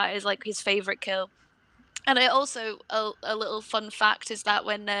like that is like his favorite kill. And it also a little fun fact is that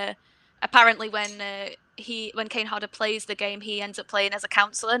when apparently when when Kane Hodder plays the game, he ends up playing as a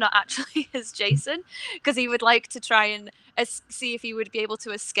counselor, not actually as Jason, because he would like to try and see if he would be able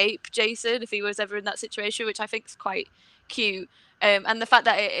to escape Jason if he was ever in that situation, which I think is quite cute. And the fact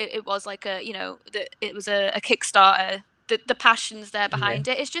that it was like a, that it was a Kickstarter, the passions there behind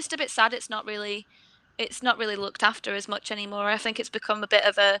it. It's just a bit sad. It's not really looked after as much anymore. I think it's become a bit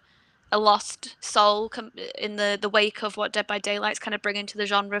of a lost soul in the wake of what Dead by Daylight's kind of bringing to the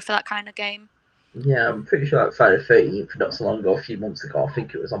genre for that kind of game. Yeah, I'm pretty sure that Friday the 13th, not so long ago, a few months ago, I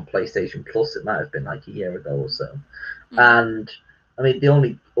think it was on PlayStation Plus. It might have been like a year ago or so. And I mean, the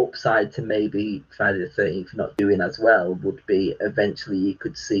only upside to maybe Friday the 13th not doing as well would be eventually you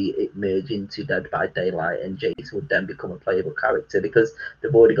could see it merge into Dead by Daylight and Jason would then become a playable character because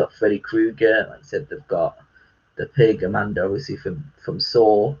they've already got Freddy Krueger. Like I said, they've got the pig, Amanda, obviously from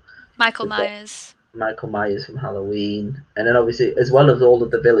Saw. Michael Myers. Michael Myers from Halloween. And then obviously, as well as all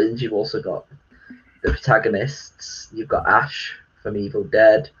of the villains, you've also got the protagonists. You've got Ash from Evil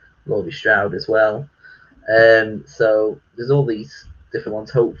Dead, Laurie Strode as well. So there's all these different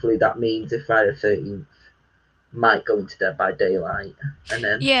ones. Hopefully that means if Friday the 13th might go into Dead by Daylight. And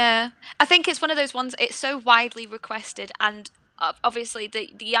then I think it's one of those ones, it's so widely requested, and obviously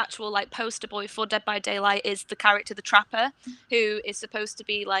the actual like poster boy for Dead by Daylight is the character the Trapper, who is supposed to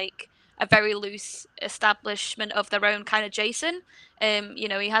be like a very loose establishment of their own kind of Jason.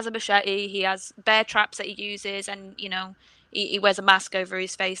 He has a machete, he has bear traps that he uses, and he wears a mask over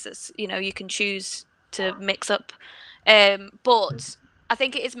his face that's you can choose to mix up. But I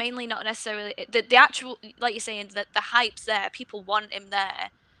think it is mainly not necessarily the actual, like you're saying, that the hype's there. People want him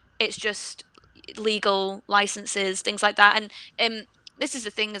there. It's just legal licenses, things like that. And this is the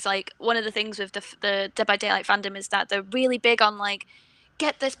thing, is like one of the things with the Dead by Daylight fandom is that they're really big on like,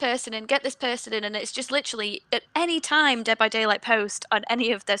 get this person in, and it's just literally at any time Dead by Daylight post on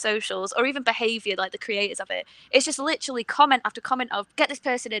any of their socials, or even behavior, like the creators of it, it's just literally comment after comment of get this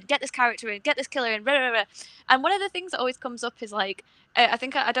person in, get this character in, get this killer in, rah, rah, rah. And one of the things that always comes up is like, I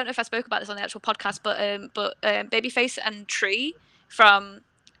think I don't know if I spoke about this on the actual podcast, but Babyface and Tree from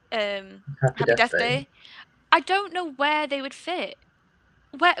Happy Death Day, I don't know where they would fit.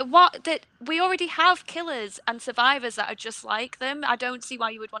 That we already have killers and survivors that are just like them. I don't see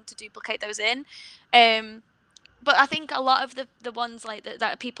why you would want to duplicate those in. But I think a lot of the ones like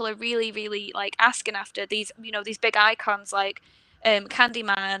that people are really, really like asking after, these these big icons like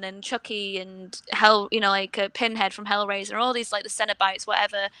Candyman and Chucky and Pinhead from Hellraiser, all these like the Cenobites,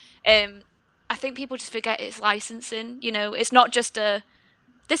 whatever. I think people just forget it's licensing. It's not just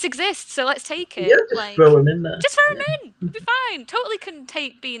this exists, so let's take it. Yeah, just throw him in there. Just throw him in. It'll be fine. Totally couldn't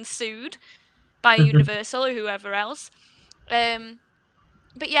take being sued by Universal or whoever else.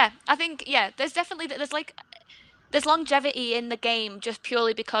 But yeah, I think there's longevity in the game just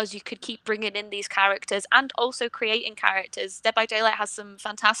purely because you could keep bringing in these characters and also creating characters. Dead by Daylight has some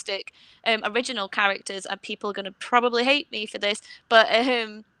fantastic original characters, and people are going to probably hate me for this, but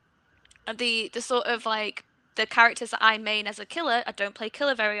the sort of like the characters that I main as a killer, I don't play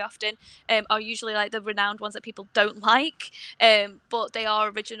killer very often, are usually like the renowned ones that people don't like, but they are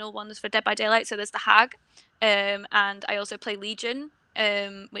original ones for Dead by Daylight. So there's the Hag, and I also play Legion,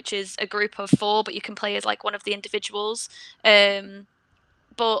 which is a group of 4, but you can play as like one of the individuals.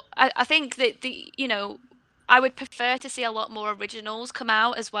 But I think that I would prefer to see a lot more originals come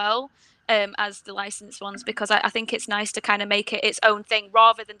out as well, as the licensed ones, because I think it's nice to kind of make it its own thing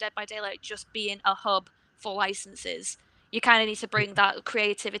rather than Dead by Daylight just being a hub for licenses. You kind of need to bring that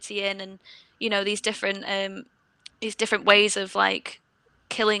creativity in, and these different ways of like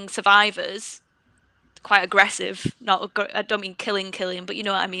killing survivors, quite aggressive. I don't mean killing, but you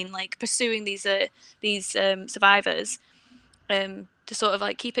know what I mean, like pursuing these survivors, to sort of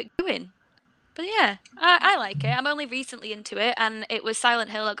like keep it going. But yeah, I like it. I'm only recently into it, and it was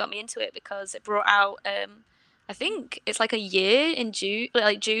Silent Hill that got me into it because it brought out. I think it's like a year in June,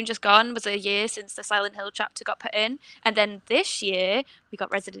 like June just gone was a year since the Silent Hill chapter got put in, and then this year we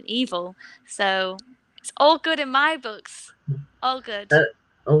got Resident Evil. So it's all good in my books. All good.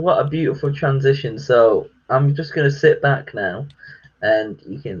 Oh, what a beautiful transition. So I'm just going to sit back now, and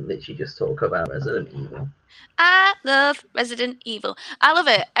you can literally just talk about Resident Evil. I love Resident Evil. I love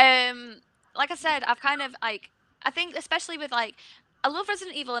it. Like I said, I've kind of like, I think especially with like, I love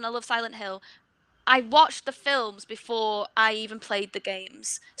Resident Evil and I love Silent Hill. I watched the films before I even played the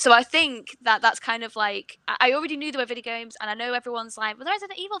games. So I think that that's kind of like, I already knew there were video games, and I know everyone's like, well, the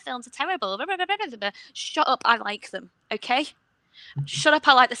Resident Evil films are terrible. Shut up, I like them, okay? Shut up,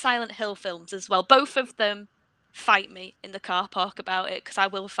 I like the Silent Hill films as well. Both of them, fight me in the car park about it, because I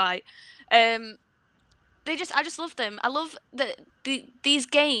will fight. I just love them. I love these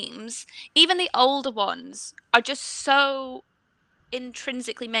games, even the older ones, are just so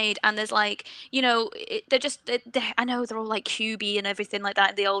intrinsically made, and there's like, they're just I know they're all like cubey and everything like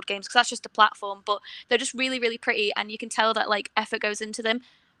that in the old games because that's just a platform, but they're just really really pretty, and you can tell that like effort goes into them.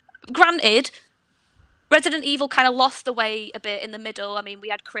 Granted, Resident Evil kind of lost the way a bit in the middle. I mean, we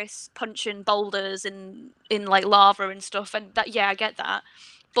had Chris punching boulders in like lava and stuff, and that, yeah, I get that,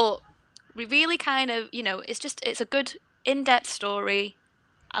 but we really kind of, it's a good in-depth story.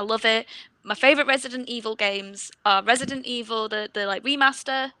 I love it. My favorite Resident Evil games are Resident Evil, the like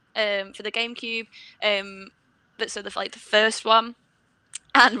remaster, for the GameCube, so the first one,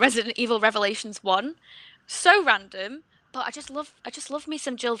 and Resident Evil Revelations 1. So random, but I just love me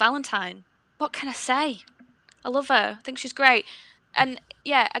some Jill Valentine. What can I say? I love her. I think she's great. And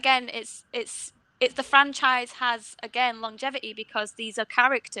yeah, again, it's the franchise has again longevity because these are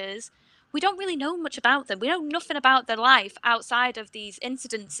characters we don't really know much about them. We know nothing about their life outside of these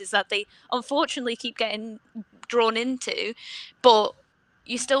incidences that they unfortunately keep getting drawn into. But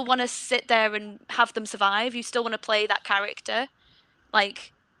you still want to sit there and have them survive. You still want to play that character.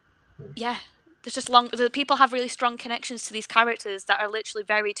 Like, yeah, there's just the people have really strong connections to these characters that are literally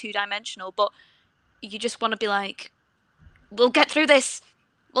very two-dimensional, but you just want to be like, we'll get through this.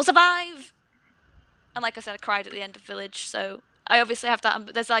 We'll survive. And like I said, I cried at the end of Village, so I obviously have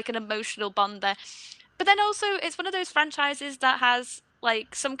that. There's like an emotional bond there. But then also, it's one of those franchises that has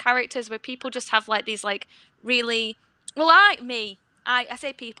like some characters where people just have like these like really, well, I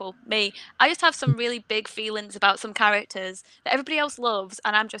say people, me. I just have some really big feelings about some characters that everybody else loves,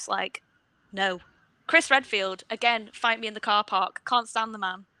 and I'm just like, no. Chris Redfield, again, fight me in the car park. Can't stand the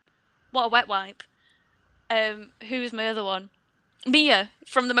man. What a wet wipe. Who's my other one? Mia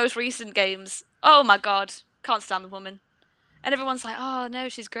from the most recent games. Oh my god, can't stand the woman. And everyone's like, oh no,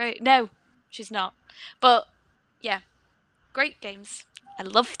 she's great. No, she's not. But yeah, great games. I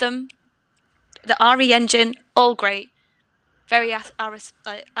love them. The RE engine, all great. Very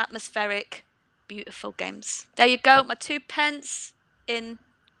atmospheric, beautiful games. There you go, my 2 pence in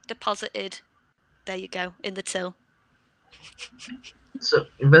deposited. There you go, in the till. So,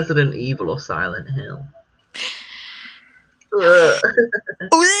 Resident Evil or Silent Hill?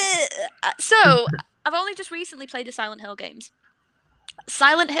 So, I've only just recently played the Silent Hill games.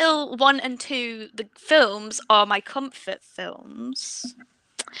 Silent Hill 1 and 2, the films, are my comfort films.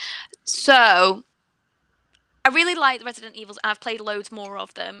 So, I really like Resident Evils, and I've played loads more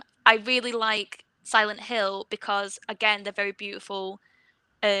of them. I really like Silent Hill because, again, they're very beautiful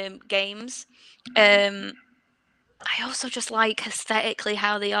games. I also just like aesthetically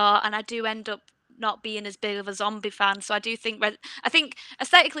how they are, and I do end up not being as big of a zombie fan, so I do think I think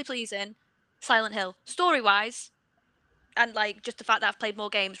aesthetically pleasing, Silent Hill. Story-wise, and like just the fact that I've played more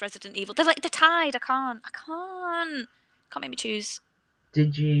games, Resident Evil. They're tied. I can't make me choose.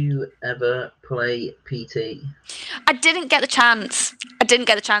 Did you ever play PT? I didn't get the chance.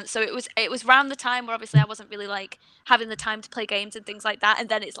 So it was around the time where obviously I wasn't really like having the time to play games and things like that, and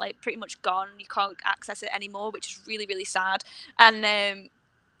then it's like pretty much gone. You can't access it anymore, which is really really sad. And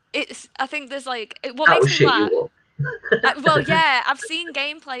I think there's like what That will makes me shit laugh. you up. Well, yeah, I've seen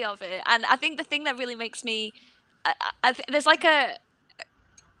gameplay of it, and I think the thing that really makes me, there's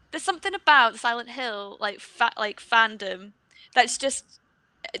something about Silent Hill like fandom that's just,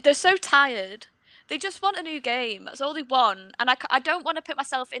 they're so tired. They just want a new game. That's all they want, and I don't want to put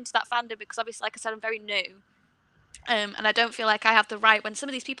myself into that fandom because obviously, like I said, I'm very new, and I don't feel like I have the right when some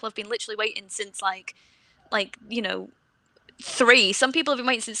of these people have been literally waiting since like 3. Some people have been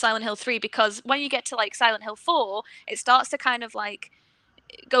waiting since Silent Hill 3 because when you get to like Silent Hill 4, it starts to kind of like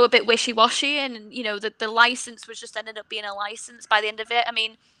go a bit wishy-washy, and the license was just ended up being a license by the end of it. I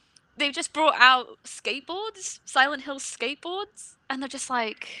mean, they've just brought out skateboards, Silent Hill skateboards, and they're just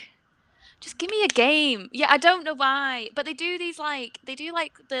like, just give me a game. Yeah, I don't know why, but they do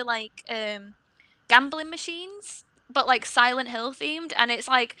gambling machines, but like Silent Hill themed, and it's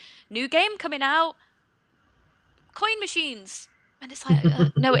like new game coming out, coin machines, and it's like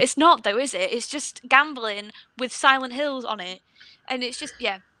no, it's not though, is it? It's just gambling with Silent Hills on it, and it's just,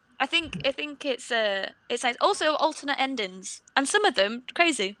 yeah. I think it's nice. Also alternate endings, and some of them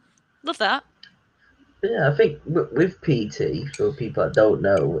crazy. Love that. Yeah, I think with PT, for people that don't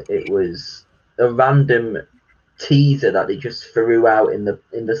know, it was a random teaser that they just threw out in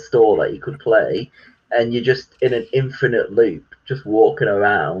the store that you could play, and you're just in an infinite loop, just walking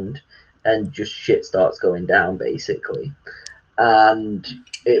around, and just shit starts going down basically. And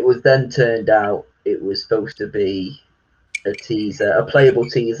it was then turned out it was supposed to be a teaser, a playable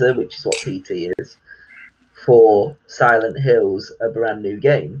teaser, which is what PT is, for Silent Hills, a brand new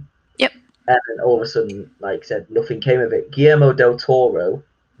game. Yep. And then all of a sudden, like I said, nothing came of it. Guillermo del Toro,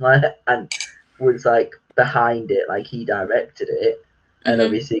 and was like behind it, like he directed it, and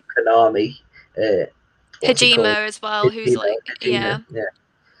obviously Konami, what's he called? Hajime as well, who's like, yeah.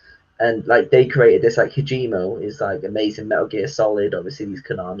 And like they created this, like Hajime is like amazing. Metal Gear Solid, obviously these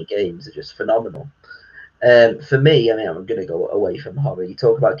Konami games are just phenomenal. For me, I mean, I'm going to go away from horror. You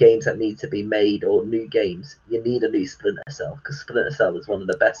talk about games that need to be made or new games. You need a new Splinter Cell because Splinter Cell is one of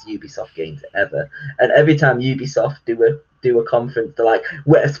the best Ubisoft games ever. And every time Ubisoft do a conference, they're like,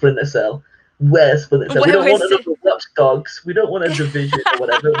 "Where's Splinter Cell? Where's Splinter Cell? We don't want another Watch Dogs. We don't want a Division or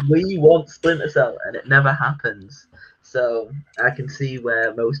whatever. We want Splinter Cell," and it never happens. So I can see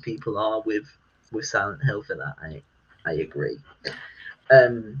where most people are with Silent Hill for that. I agree.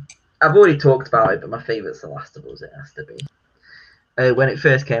 I've already talked about it, but my favourite's The Last of Us. It has to be. When it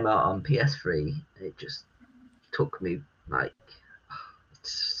first came out on PS3, it just took me like,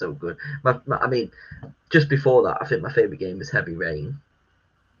 it's so good. I mean, just before that, I think my favourite game was Heavy Rain,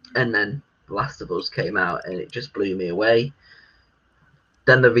 and then The Last of Us came out, and it just blew me away.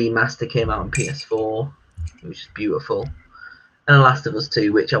 Then the remaster came out on PS4, which is beautiful, and The Last of Us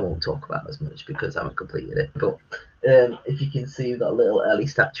 2, which I won't talk about as much because I haven't completed it. But if you can see, we've got a little Ellie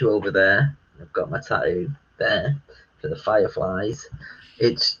statue over there. I've got my tattoo there for the Fireflies.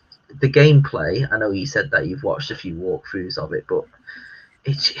 It's the gameplay. I know you said that you've watched a few walkthroughs of it, but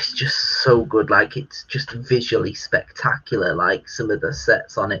it's just so good. Like, it's just visually spectacular. Like, some of the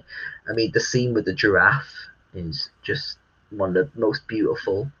sets on it. I mean, the scene with the giraffe is just one of the most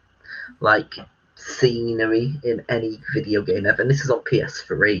beautiful, like, scenery in any video game ever. And this is on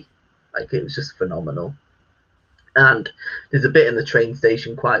PS3. Like, it was just phenomenal. And there's a bit in the train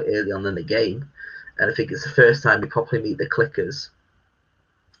station quite early on in the game, and I think it's the first time you properly meet the clickers,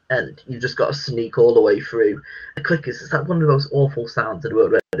 and you've just got to sneak all the way through. The clickers, it's like one of those awful sounds in the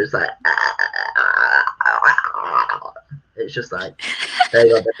world where it's like, it's just like, there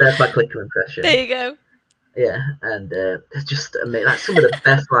you go, there's my clicker impression. There you go. Yeah, and it's just amazing. Like, some of the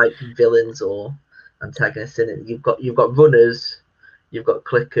best like villains or antagonists in it. You've got runners, you've got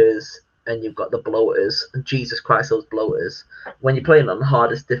clickers, and you've got the bloaters. And Jesus Christ, those bloaters! When you're playing on the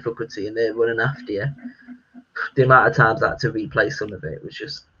hardest difficulty and they're running after you, the amount of times I had to replay some of it was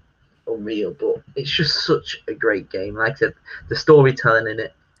just unreal. But it's just such a great game. Like I said, the storytelling in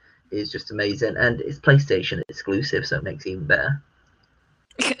it is just amazing, and it's PlayStation exclusive, so it makes it even better.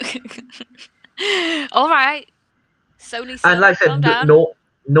 All right, Sony. And like I said,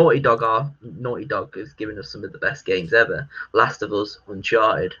 Naughty Dog is giving us some of the best games ever. Last of Us,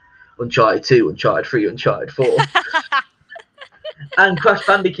 Uncharted 2, Uncharted 3, Uncharted 4, and Crash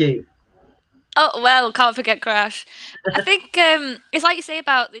Bandicoot. Oh well, can't forget Crash. I think it's like you say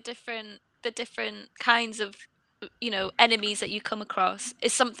about the different kinds of enemies that you come across.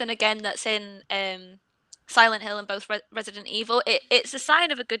 Is something again that's in Silent Hill and both Resident Evil. It's a sign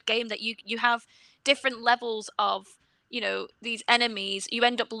of a good game that you have different levels of these enemies. You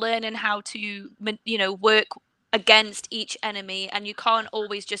end up learning how to work against each enemy, and you can't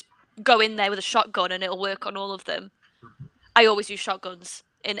always just go in there with a shotgun and it'll work on all of them. I always use shotguns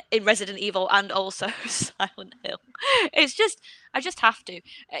in Resident Evil and also Silent Hill. It's just, I just have to.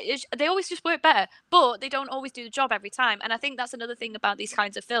 They always just work better, but they don't always do the job every time. And I think that's another thing about these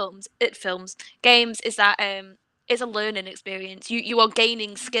kinds of games, is that it's a learning experience. You are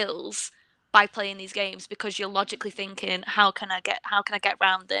gaining skills by playing these games because you're logically thinking, how can I get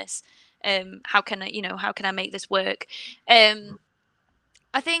around this? How can I make this work?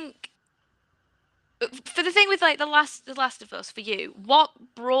 I think for the thing with like the last of Us, for you, what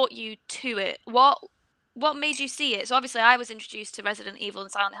brought you to it? What made you see it? So obviously I was introduced to Resident Evil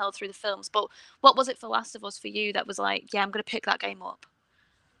and Silent Hill through the films, but what was it for Last of Us for you that was like, yeah, I'm gonna pick that game up?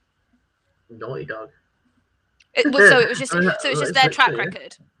 Naughty Dog. It was just their track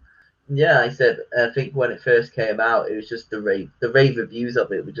record. Yeah, I think when it first came out, it was just the rave reviews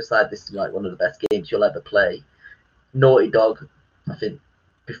of it were just like, this is like one of the best games you'll ever play. Naughty Dog, I think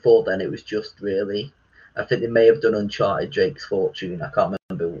before then it was just really, I think they may have done Uncharted, Drake's Fortune. I can't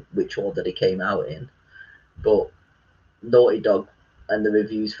remember which order they came out in, but Naughty Dog and the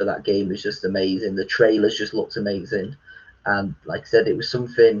reviews for that game was just amazing. The trailers just looked amazing, and like I said, it was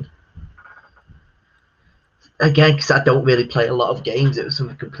something. Again, because I don't really play a lot of games, it was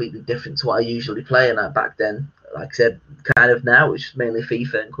something completely different to what I usually play. And like back then, like I said, kind of now, it's just mainly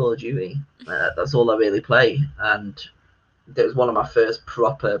FIFA and Call of Duty. That's all I really play. And it was one of my first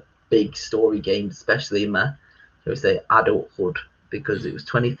proper big story games, especially in my, shall we say, adulthood, because it was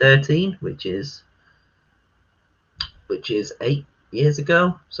 2013, which is 8 years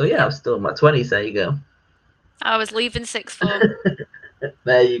ago. So yeah, I was still in my 20s. There you go. I was leaving sixth form.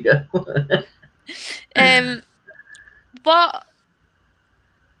 There you go. What?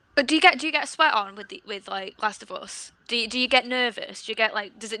 But do you get a sweat on with like Last of Us? Do you get nervous? Do you get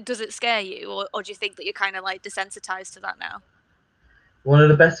like does it scare you, or do you think that you're kind of like desensitized to that now? One of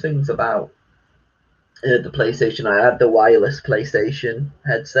the best things about the PlayStation, I had the wireless PlayStation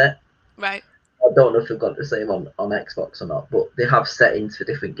headset. Right. I don't know if they've got the same on Xbox or not, but they have settings for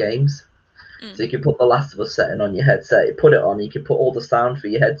different games. So you can put the Last of Us setting on your headset, you put it on, you can put all the sound for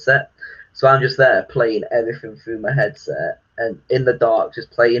your headset. So I'm just there playing everything through my headset and in the dark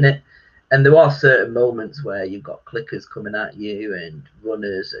just playing it. And there are certain moments where you've got clickers coming at you and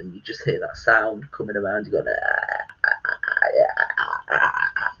runners, and you just hear that sound coming around. You got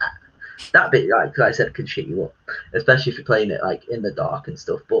that bit, like I said, can shit you up, especially if you're playing it like in the dark and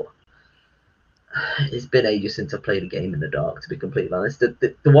stuff. But it's been ages since I played a game in the dark, to be completely honest.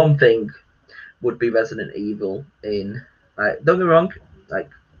 The one thing would be Resident Evil in, like, don't get me wrong, like,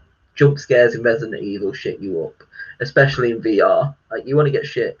 jump scares in Resident Evil shit you up, especially in VR. Like, you want to get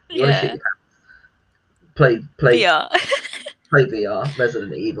shit, you want to shit Yeah. your pants. Play VR. play VR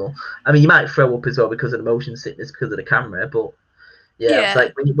Resident Evil. I mean, you might throw up as well because of the motion sickness because of the camera, but yeah, it's Yeah.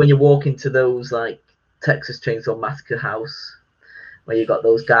 like when you walk into those like Texas Chainsaw Massacre house where you got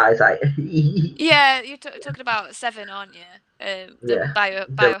those guys like Yeah, you're talking about Seven, aren't you? The yeah,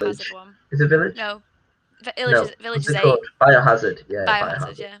 Biohazard Village. one. Is it Village? No, No, Village what's is it 8. called? Biohazard. Yeah, Biohazard,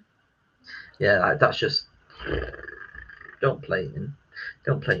 Biohazard. yeah. Yeah, like, that's just don't play in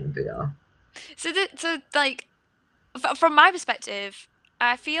VR. So like, from my perspective,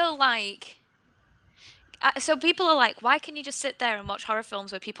 I feel like. So people are like, why can you just sit there and watch horror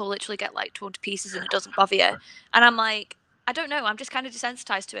films where people literally get like torn to pieces and it doesn't bother you? And I'm like, I don't know. I'm just kind of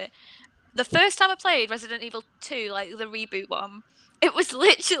desensitized to it. The first time I played Resident Evil 2, like the reboot one, it was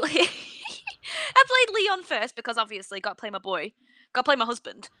literally I played Leon first because obviously got to play my boy, got to play my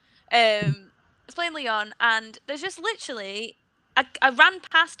husband. I was playing Leon, and there's just literally I ran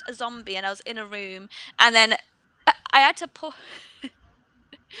past a zombie and I was in a room, and then I had to put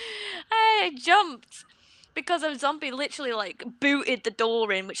I jumped because a zombie literally like booted the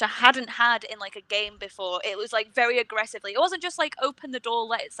door in, which I hadn't had in like a game before. It was like very aggressively. It wasn't just like open the door,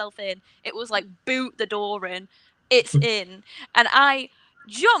 let itself in. It was like boot the door in. It's in. And I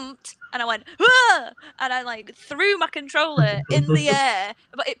jumped and I went, ah! And I like threw my controller in the air,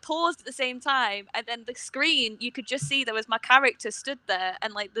 but it paused at the same time. And then the screen, you could just see there was my character stood there,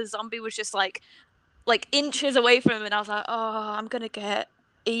 and like the zombie was just like inches away from him, and I was like, oh, I'm gonna get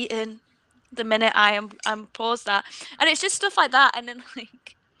eaten the minute I'm paused that. And it's just stuff like that. And then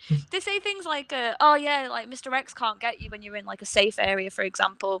like they say things like oh yeah, like Mr. X can't get you when you're in like a safe area, for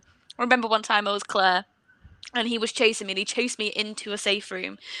example. I remember one time I was Claire and he was chasing me and he chased me into a safe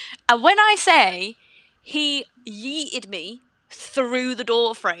room, and when I say he yeeted me through the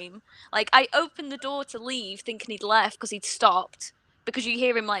door frame, like I opened the door to leave thinking he'd left because he'd stopped, because you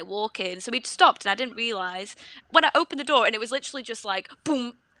hear him like walking, so he'd stopped and I didn't realize. When I opened the door and it was literally just like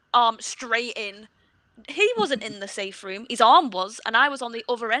boom, arm straight in. He wasn't in the safe room, his arm was, and I was on the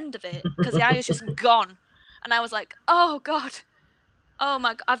other end of it because the eye was just gone. And I was like, oh god, oh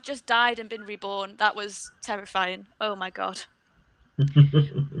my god, I've just died and been reborn. That was terrifying. Oh my god.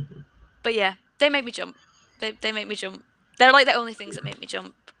 But yeah, they make me jump. They make me jump. They're like the only things that make me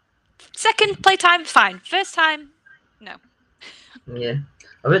jump. Second playtime, fine. First time, no. Yeah,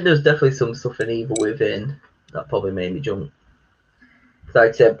 I think there's definitely some stuff in Evil Within that probably made me jump.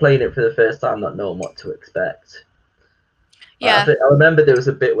 Like I said, playing it for the first time, not knowing what to expect. Yeah. I remember there was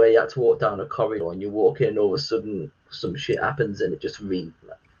a bit where you had to walk down a corridor and you walk in, and all of a sudden some shit happens and it just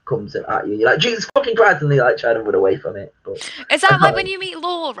comes at you. And you're like, Jesus fucking Christ, and they like try to run away from it. But Is that like when you meet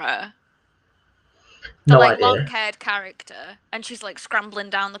Laura? The no like idea. long-haired character, and she's like scrambling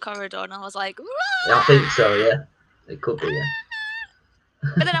down the corridor, and I was like, Yeah, I think so. Yeah, it could be. Yeah.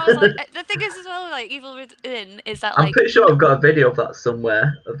 But then I was like, the thing is as well, like Evil Within is that I'm like pretty sure I've got a video of that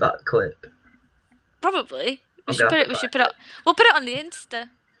somewhere, of that clip. probably we I'm should gonna put have it. We to should find put it. We'll put it on the Insta.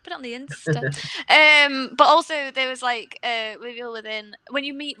 Put it on the Insta. But also there was like Evil Within when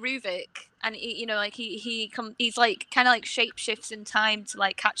you meet Ruvik, and he, you know, like he's like kind of like shape shifts in time to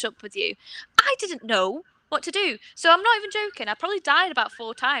like catch up with you. I didn't know what to do, so I'm not even joking. I probably died about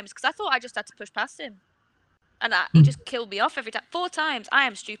 4 times because I thought I just had to push past him, and he just killed me off every time. 4 times. I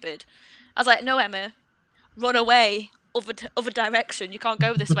am stupid. I was like, no, Emma, run away. Other direction. You can't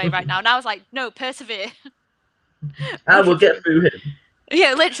go this way right now. And I was like, no, persevere. I will get through him.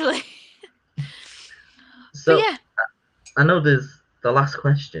 Yeah, literally. So but yeah. I know there's the last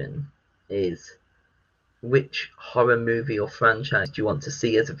question is, which horror movie or franchise do you want to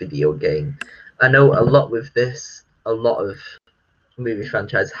see as a video game? I know a lot with this, a lot of movie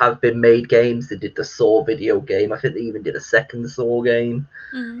franchise have been made games. They did the Saw video game. I think they even did a second Saw game.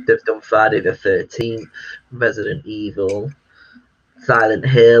 Mm. They've done Friday the 13th, Resident Evil, Silent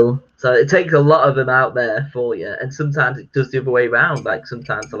Hill. So it takes a lot of them out there for you. And sometimes it does the other way around. Like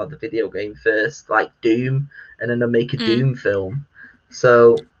sometimes they'll have the video game first, like Doom, and then they'll make a Doom film.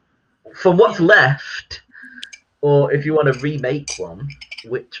 So from what's left, or if you want to remake one,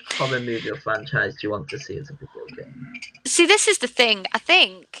 which horror movie or franchise do you want to see as a video game? See, this is the thing. I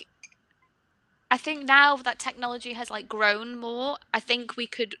think now that technology has like grown more, I think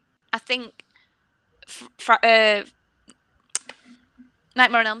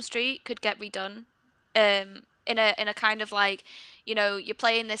Nightmare on Elm Street could get redone, in a kind of like, you know, you're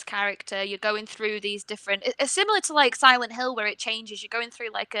playing this character, you're going through these different. It's similar to like Silent Hill, where it changes. You're going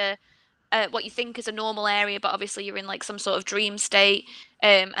through like a what you think is a normal area, but obviously you're in like some sort of dream state,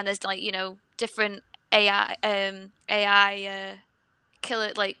 and there's like, you know, different AI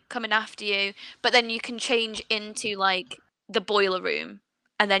killer like coming after you, but then you can change into like the boiler room,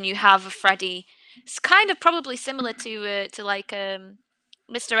 and then you have a Freddy. It's kind of probably similar to like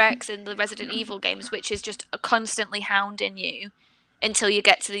Mr. X in the Resident Evil games, which is just constantly hounding you until you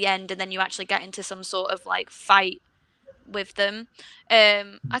get to the end, and then you actually get into some sort of like fight with them.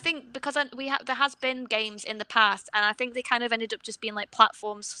 I think because there has been games in the past, and I think they kind of ended up just being like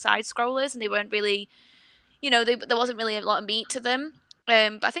platforms side scrollers, and they weren't really, you know, there wasn't really a lot of meat to them.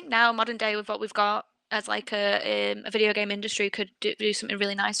 But I think now, modern day, with what we've got as like a video game industry, could do something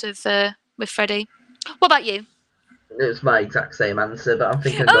really nice with Freddy. What about you? It's my exact same answer, but I'm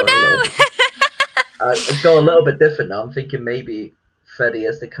thinking Oh no! I'd go a little bit different now. I'm thinking maybe Freddy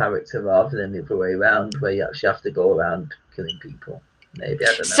as the character rather than the other way around, where you actually have to go around killing people. Maybe,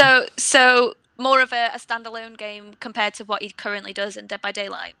 I don't know. So more of a standalone game compared to what he currently does in Dead by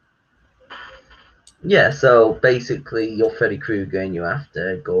Daylight. Yeah, so basically you're Freddy Krueger and you have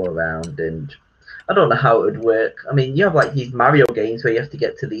to go around, and I don't know how it would work. I mean, you have like these Mario games where you have to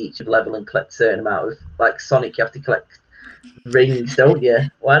get to each level and collect a certain amount of, like Sonic, you have to collect rings, don't you?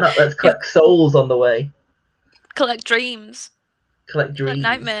 Why not? Let's collect souls on the way. Collect dreams. Collect dreams.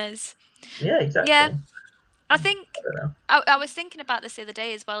 Nightmares. Yeah, exactly. Yeah. I think I don't know. I was thinking about this the other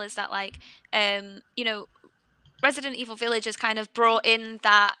day as well, is that like you know, Resident Evil Village has kind of brought in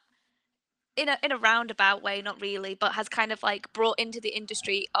that in a roundabout way, not really, but has kind of like brought into the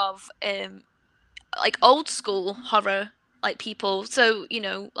industry of like old school horror, like people. So, you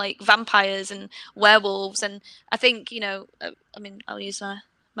know, like vampires and werewolves, and I think, you know, I mean, I'll use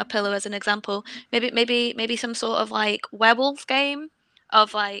my pillow as an example. Maybe some sort of like werewolf game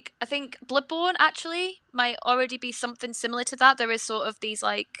of like, I think Bloodborne actually might already be something similar to that. There is sort of these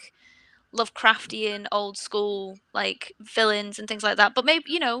like Lovecraftian old school like villains and things like that. But maybe,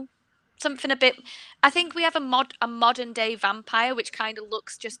 you know, something a bit. I think we have a modern day vampire which kind of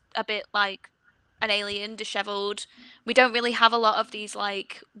looks just a bit like an alien, disheveled. We don't really have a lot of these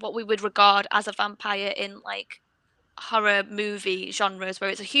like what we would regard as a vampire in like horror movie genres, where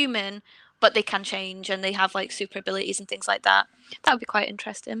it's a human but they can change and they have like super abilities and things like that. That would be quite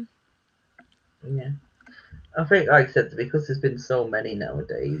interesting. Yeah. I think, like I said, because there's been so many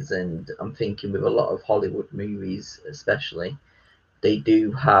nowadays, and I'm thinking with a lot of Hollywood movies, especially, they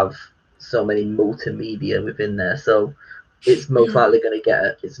do have so many multimedia within there. So it's most likely going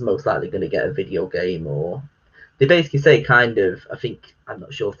to get a video game, or they basically say kind of. I think I'm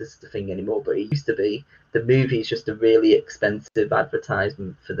not sure if this is the thing anymore, but it used to be the movie is just a really expensive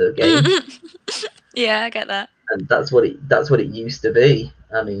advertisement for the game. Yeah, I get that. And that's what it used to be.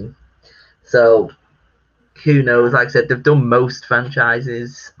 I mean, so who knows? Like I said, they've done most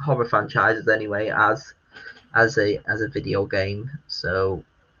franchises, horror franchises anyway, as a video game. So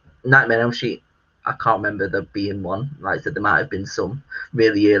Nightmare on Elm Street, I can't remember there being one. Like I said, there might have been some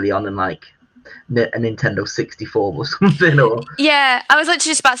really early on in like a Nintendo 64 or something. Or yeah, I was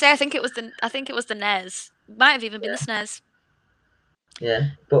literally just about to say I think it was the NES. Might have even been the SNES. Yeah,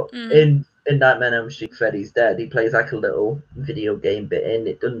 but in Nightmare on Elm Street, Freddy's Dead, he plays like a little video game bit in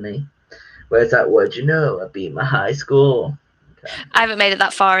it, doesn't he? Where's that word? You know, I beat my high score. Okay. I haven't made it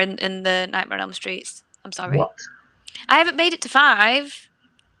that far in the Nightmare on Elm Streets. I'm sorry. What? I haven't made it to 5.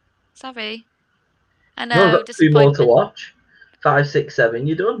 Sorry. I know. No, there's 2 more to watch. 5, 6, 7.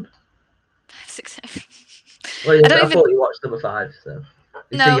 You're done. 5, 6, 7. Well, yeah, I thought you watched number 5. So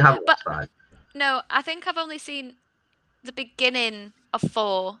you say you haven't watched 5. No, I think I've only seen the beginning of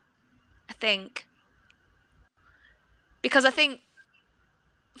 4. I think because I think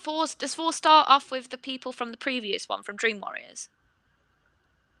does 4 start off with the people from the previous one from Dream Warriors?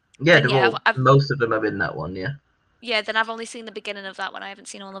 Yeah, most of them have been that one. Yeah. Yeah, then I've only seen the beginning of that one. I haven't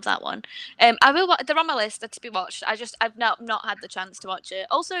seen all of that one. I will. They're on my list to be watched. I've not had the chance to watch it.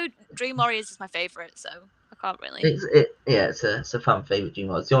 Also, Dream Warriors is my favorite, so I can't really. It's a fan favorite Dream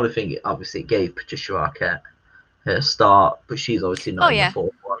Warriors. The only thing, obviously, it gave Patricia Arquette her start, but she's obviously Oh not in the yeah,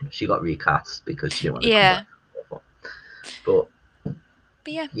 fourth one. She got recast because she didn't want to come yeah, back to the fourth one.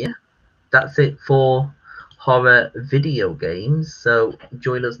 but yeah. Yeah, that's it for horror video games. So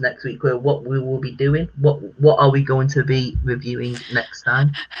join us next week where what we will be doing. What are we going to be reviewing next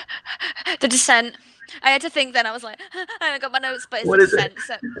time? The Descent. I had to think then. I was like, I haven't got my notes, but it's What The is it?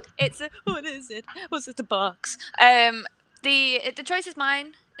 Descent. So it's what is it? What's it? The box. The choice is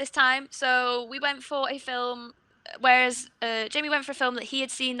mine this time. So we went for a film, whereas Jamie went for a film that he had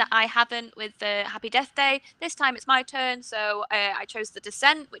seen that I haven't, with Happy Death Day. This time it's my turn, so I chose The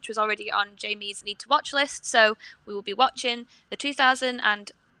Descent, which was already on Jamie's need to watch list. So we will be watching the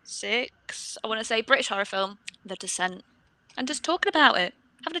 2006, I want to say, British horror film, The Descent, and just talking about it,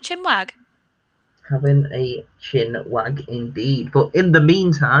 having a chin wag. Having a chin wag indeed. But in the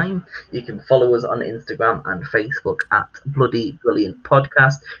meantime, you can follow us on Instagram and Facebook at Bloody Brilliant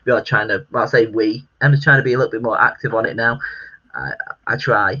Podcast. We are trying to, well, I say we, Emma's trying to be a little bit more active on it now. I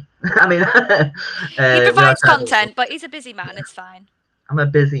try. I mean, He we are provides trying to, content, but he's a busy man. It's fine. I'm a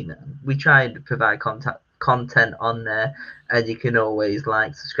busy man. We try and provide content on there, and you can always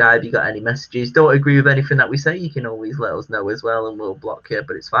like, subscribe. You got any messages? Don't agree with anything that we say? You can always let us know as well, and we'll block you.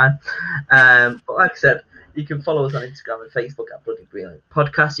 But it's fine. But like I said, you can follow us on Instagram and Facebook at Bloody Brilliant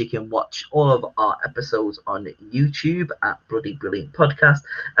Podcast. You can watch all of our episodes on YouTube at Bloody Brilliant Podcast,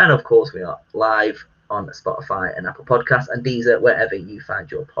 and of course, we are live on Spotify and Apple Podcasts and Deezer, wherever you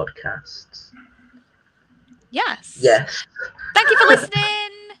find your podcasts. Yes. Yes. Thank you for listening.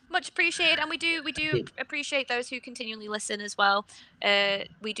 Much appreciated, and we do appreciate those who continually listen as well.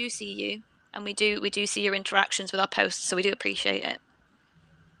 We do see you, and we do see your interactions with our posts, so we do appreciate it.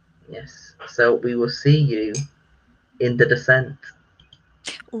 Yes. So we will see you in The Descent.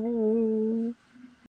 Ooh.